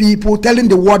telling people, telling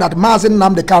the world that Mazi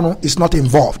Nnamdi Kanu is not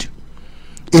involved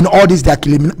in all this their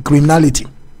criminality.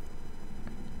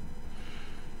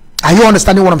 Are you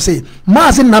understanding what I'm saying?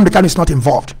 Mazi Nnamdi Kanu is not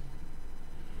involved.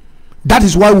 That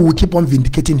is why we will keep on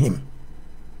vindicating him.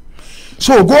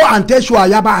 So go and tell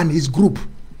Ayaba and his group.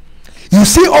 You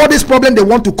see all this problem they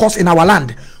want to cause in our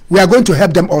land. We are going to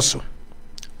help them also.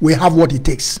 We have what it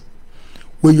takes.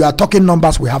 When you are talking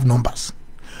numbers, we have numbers.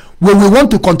 When we want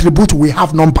to contribute, we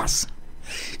have numbers.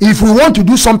 If we want to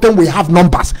do something, we have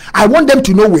numbers. I want them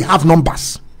to know we have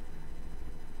numbers.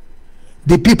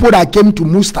 The people that came to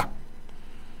Musta,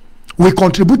 we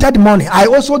contributed money. I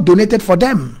also donated for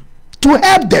them. To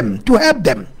help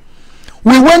them.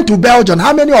 We went to Belgium.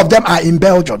 How many of them are in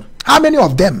Belgium? How many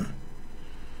of them?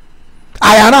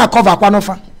 I am cover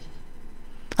Kwanofa.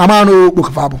 Amano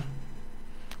Bukfabo.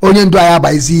 Onyendu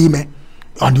Ayaba Izime.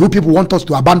 And you people want us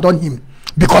to abandon him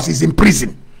because he's in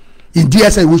prison. In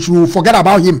DSA, we should forget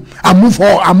about him and move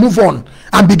on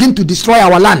and begin to destroy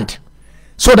our land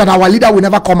so that our leader will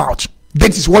never come out.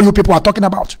 That is what you people are talking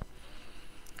about.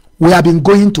 We have been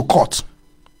going to court.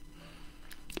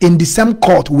 In the same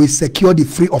court, we secured the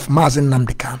free of Mazi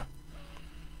Nnamdi Kanu.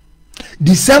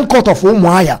 The same court of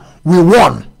Umuahia, we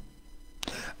won.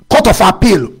 Court of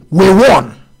appeal, we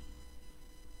won.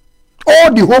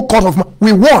 All the whole court of,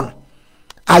 we won.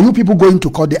 Are you people going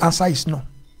to court? The answer is no.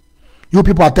 You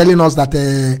people are telling us that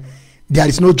there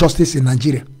is no justice in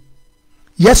Nigeria.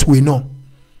 Yes, we know.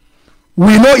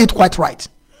 We know it quite right.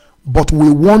 But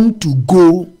we want to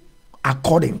go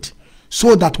according,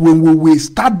 so that when we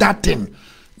start that thing,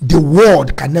 the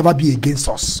world can never be against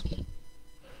us.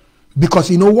 Because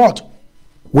you know what?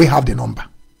 We have the number.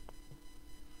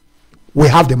 We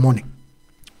have the money.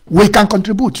 We can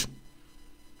contribute.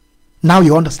 Now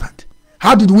you understand.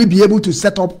 How did we be able to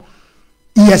set up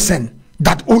ESN?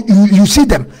 That you see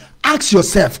them. Ask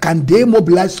yourself, can they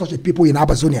mobilize such a people in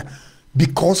Amazonia?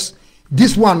 Because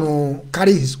this one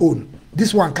carry his own.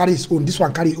 This one carry his own. This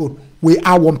one carry his own. We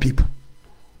are one people.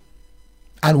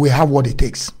 And we have what it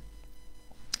takes.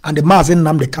 And the Mazi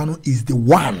Nnamdi Kanu is the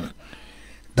one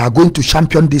that are going to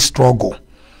champion this struggle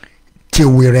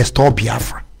till we restore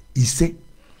Biafra. He said,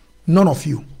 none of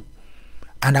you.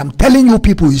 And I'm telling you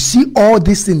people, you see all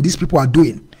this thing these people are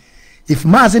doing. If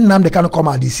Mazi Nnamdi Kanu come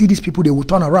out, they see these people, they will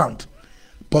turn around.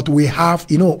 But we have,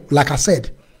 like I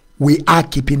said, we are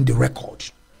keeping the record.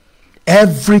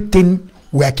 Everything,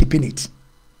 we are keeping it.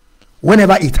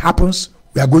 Whenever it happens,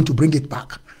 we are going to bring it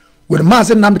back. When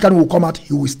Mazi Nnamdi Kanu will come out,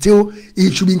 he will still,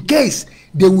 it should be in case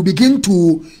they will begin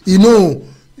to,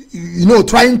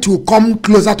 trying to come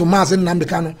closer to Mazi Nnamdi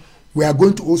Kanu, we are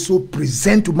going to also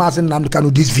present to Mazi Nnamdi Kanu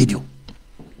this video.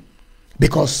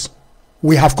 Because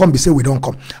we have come, we say we don't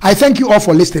come. I thank you all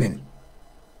for listening.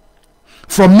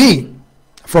 From me,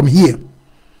 from here,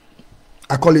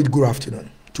 I call it good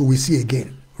afternoon. Till we see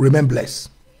again. Remain blessed.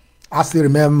 I still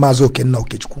remember Mazo Kenna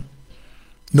Okechukwu,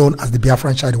 known as the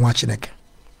Biafran child in Wachineke.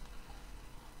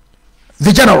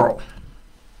 The General.